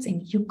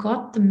chanting. You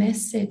got the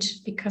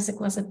message because it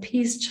was a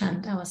peace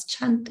chant I was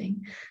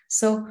chanting.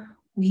 So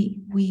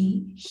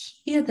we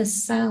hear the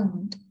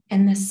sound,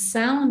 and the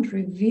sound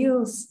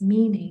reveals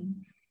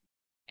meaning.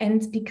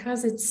 And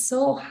because it's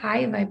so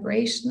high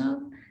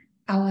vibrational,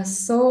 our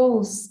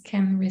souls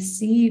can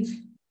receive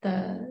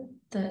the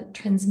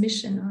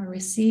transmission, or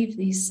receive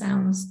these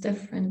sounds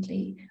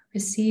differently,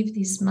 receive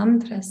these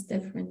mantras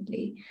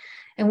differently.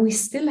 And we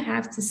still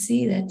have to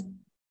see that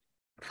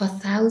for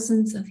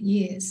thousands of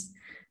years,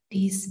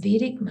 these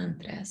Vedic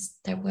mantras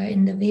that were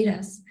in the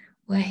Vedas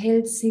were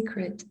held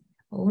secret.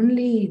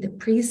 Only the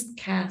priest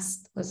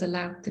caste was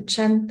allowed to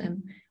chant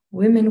them.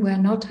 Women were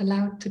not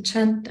allowed to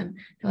chant them.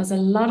 There was a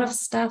lot of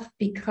stuff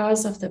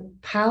because of the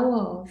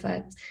power of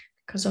it,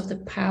 because of the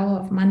power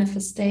of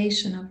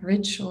manifestation, of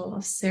ritual,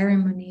 of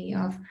ceremony,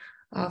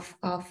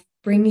 of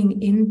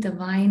bringing in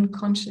divine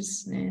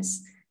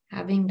consciousness,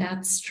 having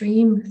that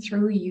stream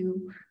through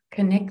you,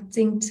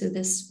 connecting to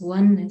this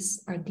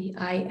oneness, or the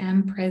I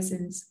am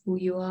presence, who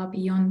you are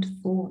beyond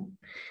form,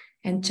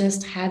 and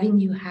just having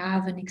you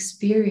have an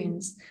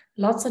experience.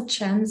 Lots of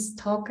chants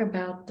talk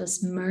about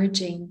this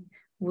merging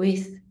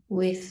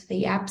with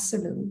the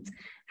absolute,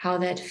 how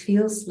that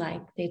feels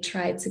like. They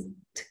try to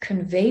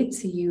convey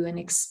to you an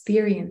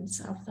experience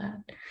of that.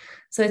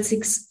 So it's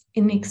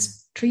an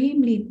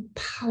extremely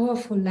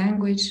powerful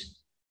language,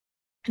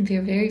 and we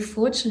are very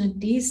fortunate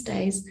these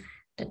days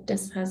that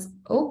this has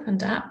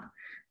opened up.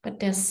 But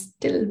there's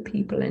still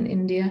people in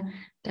India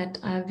that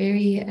are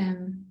very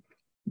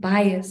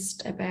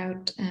biased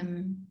about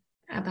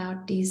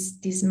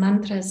these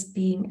mantras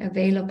being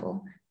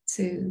available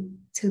to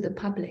the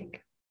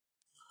public.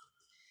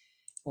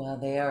 Well,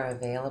 they are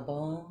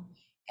available,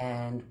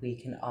 and we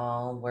can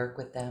all work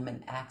with them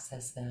and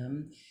access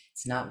them.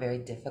 It's not very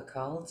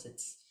difficult.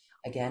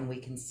 Again, we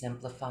can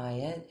simplify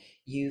it.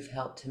 You've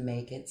helped to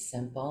make it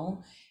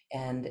simple,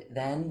 and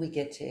then we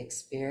get to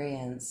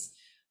experience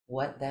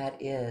what that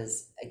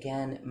is.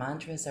 Again,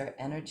 mantras are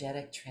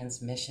energetic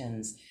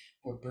transmissions.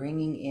 We're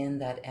bringing in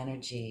that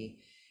energy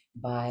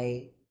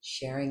by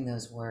sharing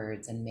those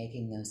words and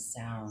making those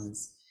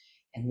sounds,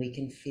 and we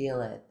can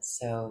feel it.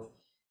 So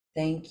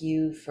thank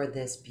you for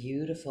this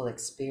beautiful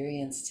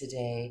experience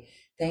today.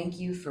 Thank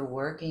you for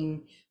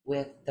working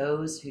with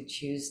those who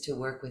choose to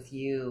work with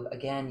you.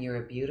 Again,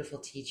 you're a beautiful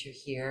teacher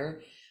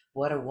here.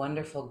 What a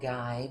wonderful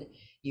guide.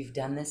 You've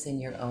done this in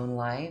your own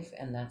life,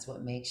 and that's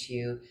what makes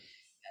you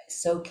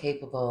so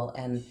capable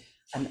and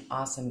an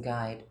awesome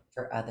guide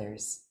for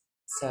others.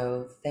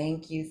 So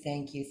thank you,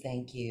 thank you,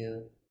 thank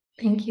you.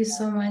 Thank you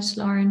so much,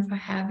 Lauren, for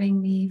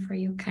having me, for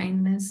your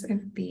kindness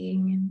of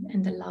being,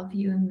 and the love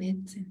you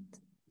emit. And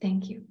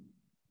thank you.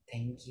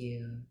 Thank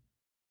you.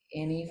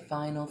 Any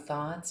final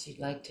thoughts you'd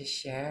like to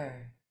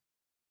share?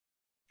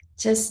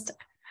 Just,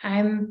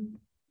 I'm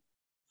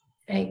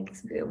like,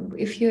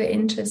 if you're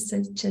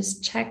interested,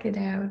 just check it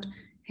out.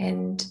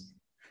 And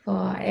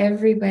for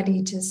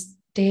everybody, just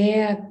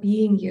dare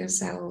being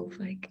yourself.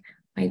 Like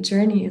my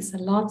journey is a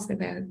lot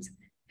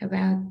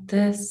about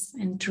this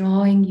and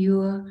drawing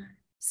your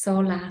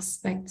soul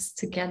aspects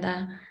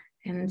together.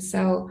 And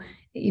so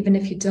even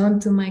if you don't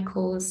do my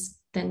course,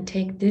 then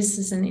take this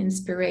as an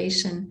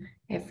inspiration.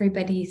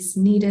 Everybody's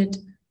needed.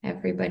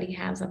 Everybody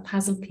has a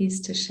puzzle piece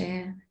to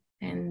share.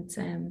 And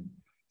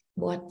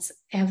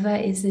whatever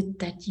is it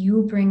that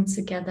you bring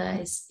together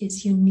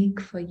is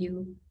unique for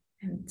you.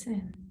 And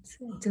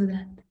do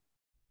that.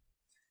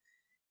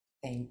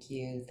 Thank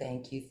you,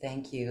 thank you,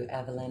 thank you,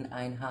 Evelyn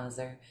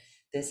Einhauser.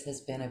 This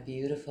has been a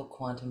beautiful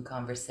quantum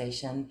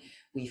conversation.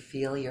 We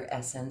feel your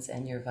essence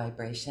and your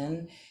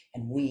vibration,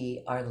 and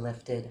we are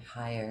lifted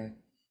higher.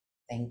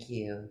 Thank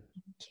you.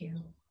 Thank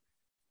you.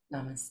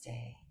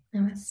 Namaste.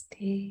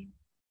 Namaste.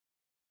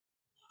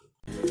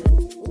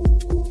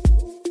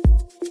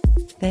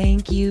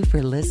 Thank you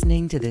for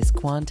listening to this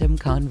quantum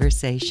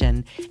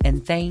conversation,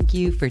 and thank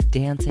you for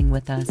dancing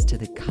with us to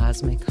the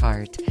cosmic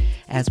heart.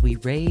 As we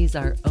raise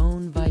our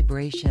own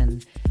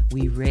vibration,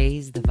 we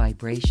raise the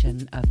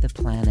vibration of the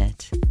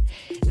planet.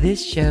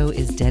 This show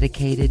is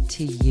dedicated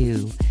to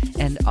you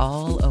and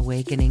all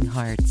awakening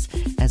hearts,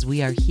 as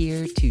we are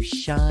here to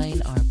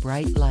shine our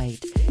bright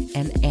light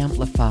and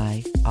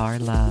amplify our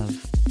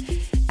love.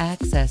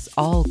 Access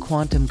all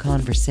quantum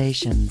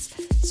conversations,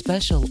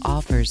 special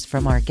offers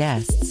from our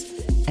guests,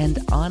 and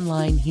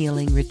online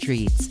healing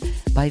retreats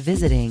by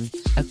visiting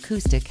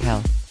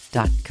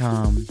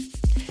acoustichealth.com.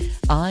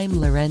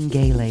 I'm Loren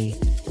Gailey,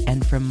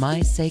 and from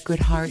my sacred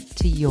heart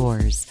to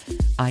yours,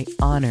 I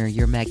honor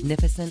your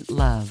magnificent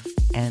love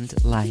and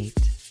light.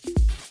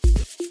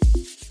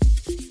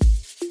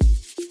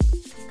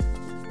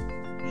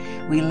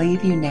 We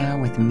leave you now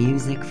with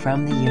music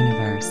from the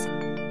universe.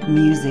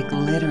 Music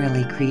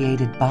literally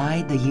created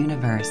by the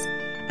universe,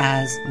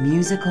 as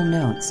musical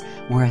notes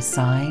were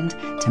assigned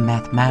to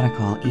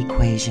mathematical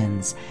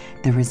equations.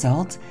 The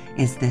result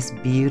is this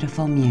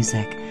beautiful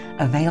music,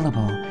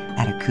 available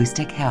at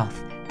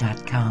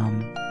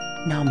acoustichealth.com.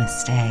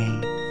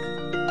 Namaste.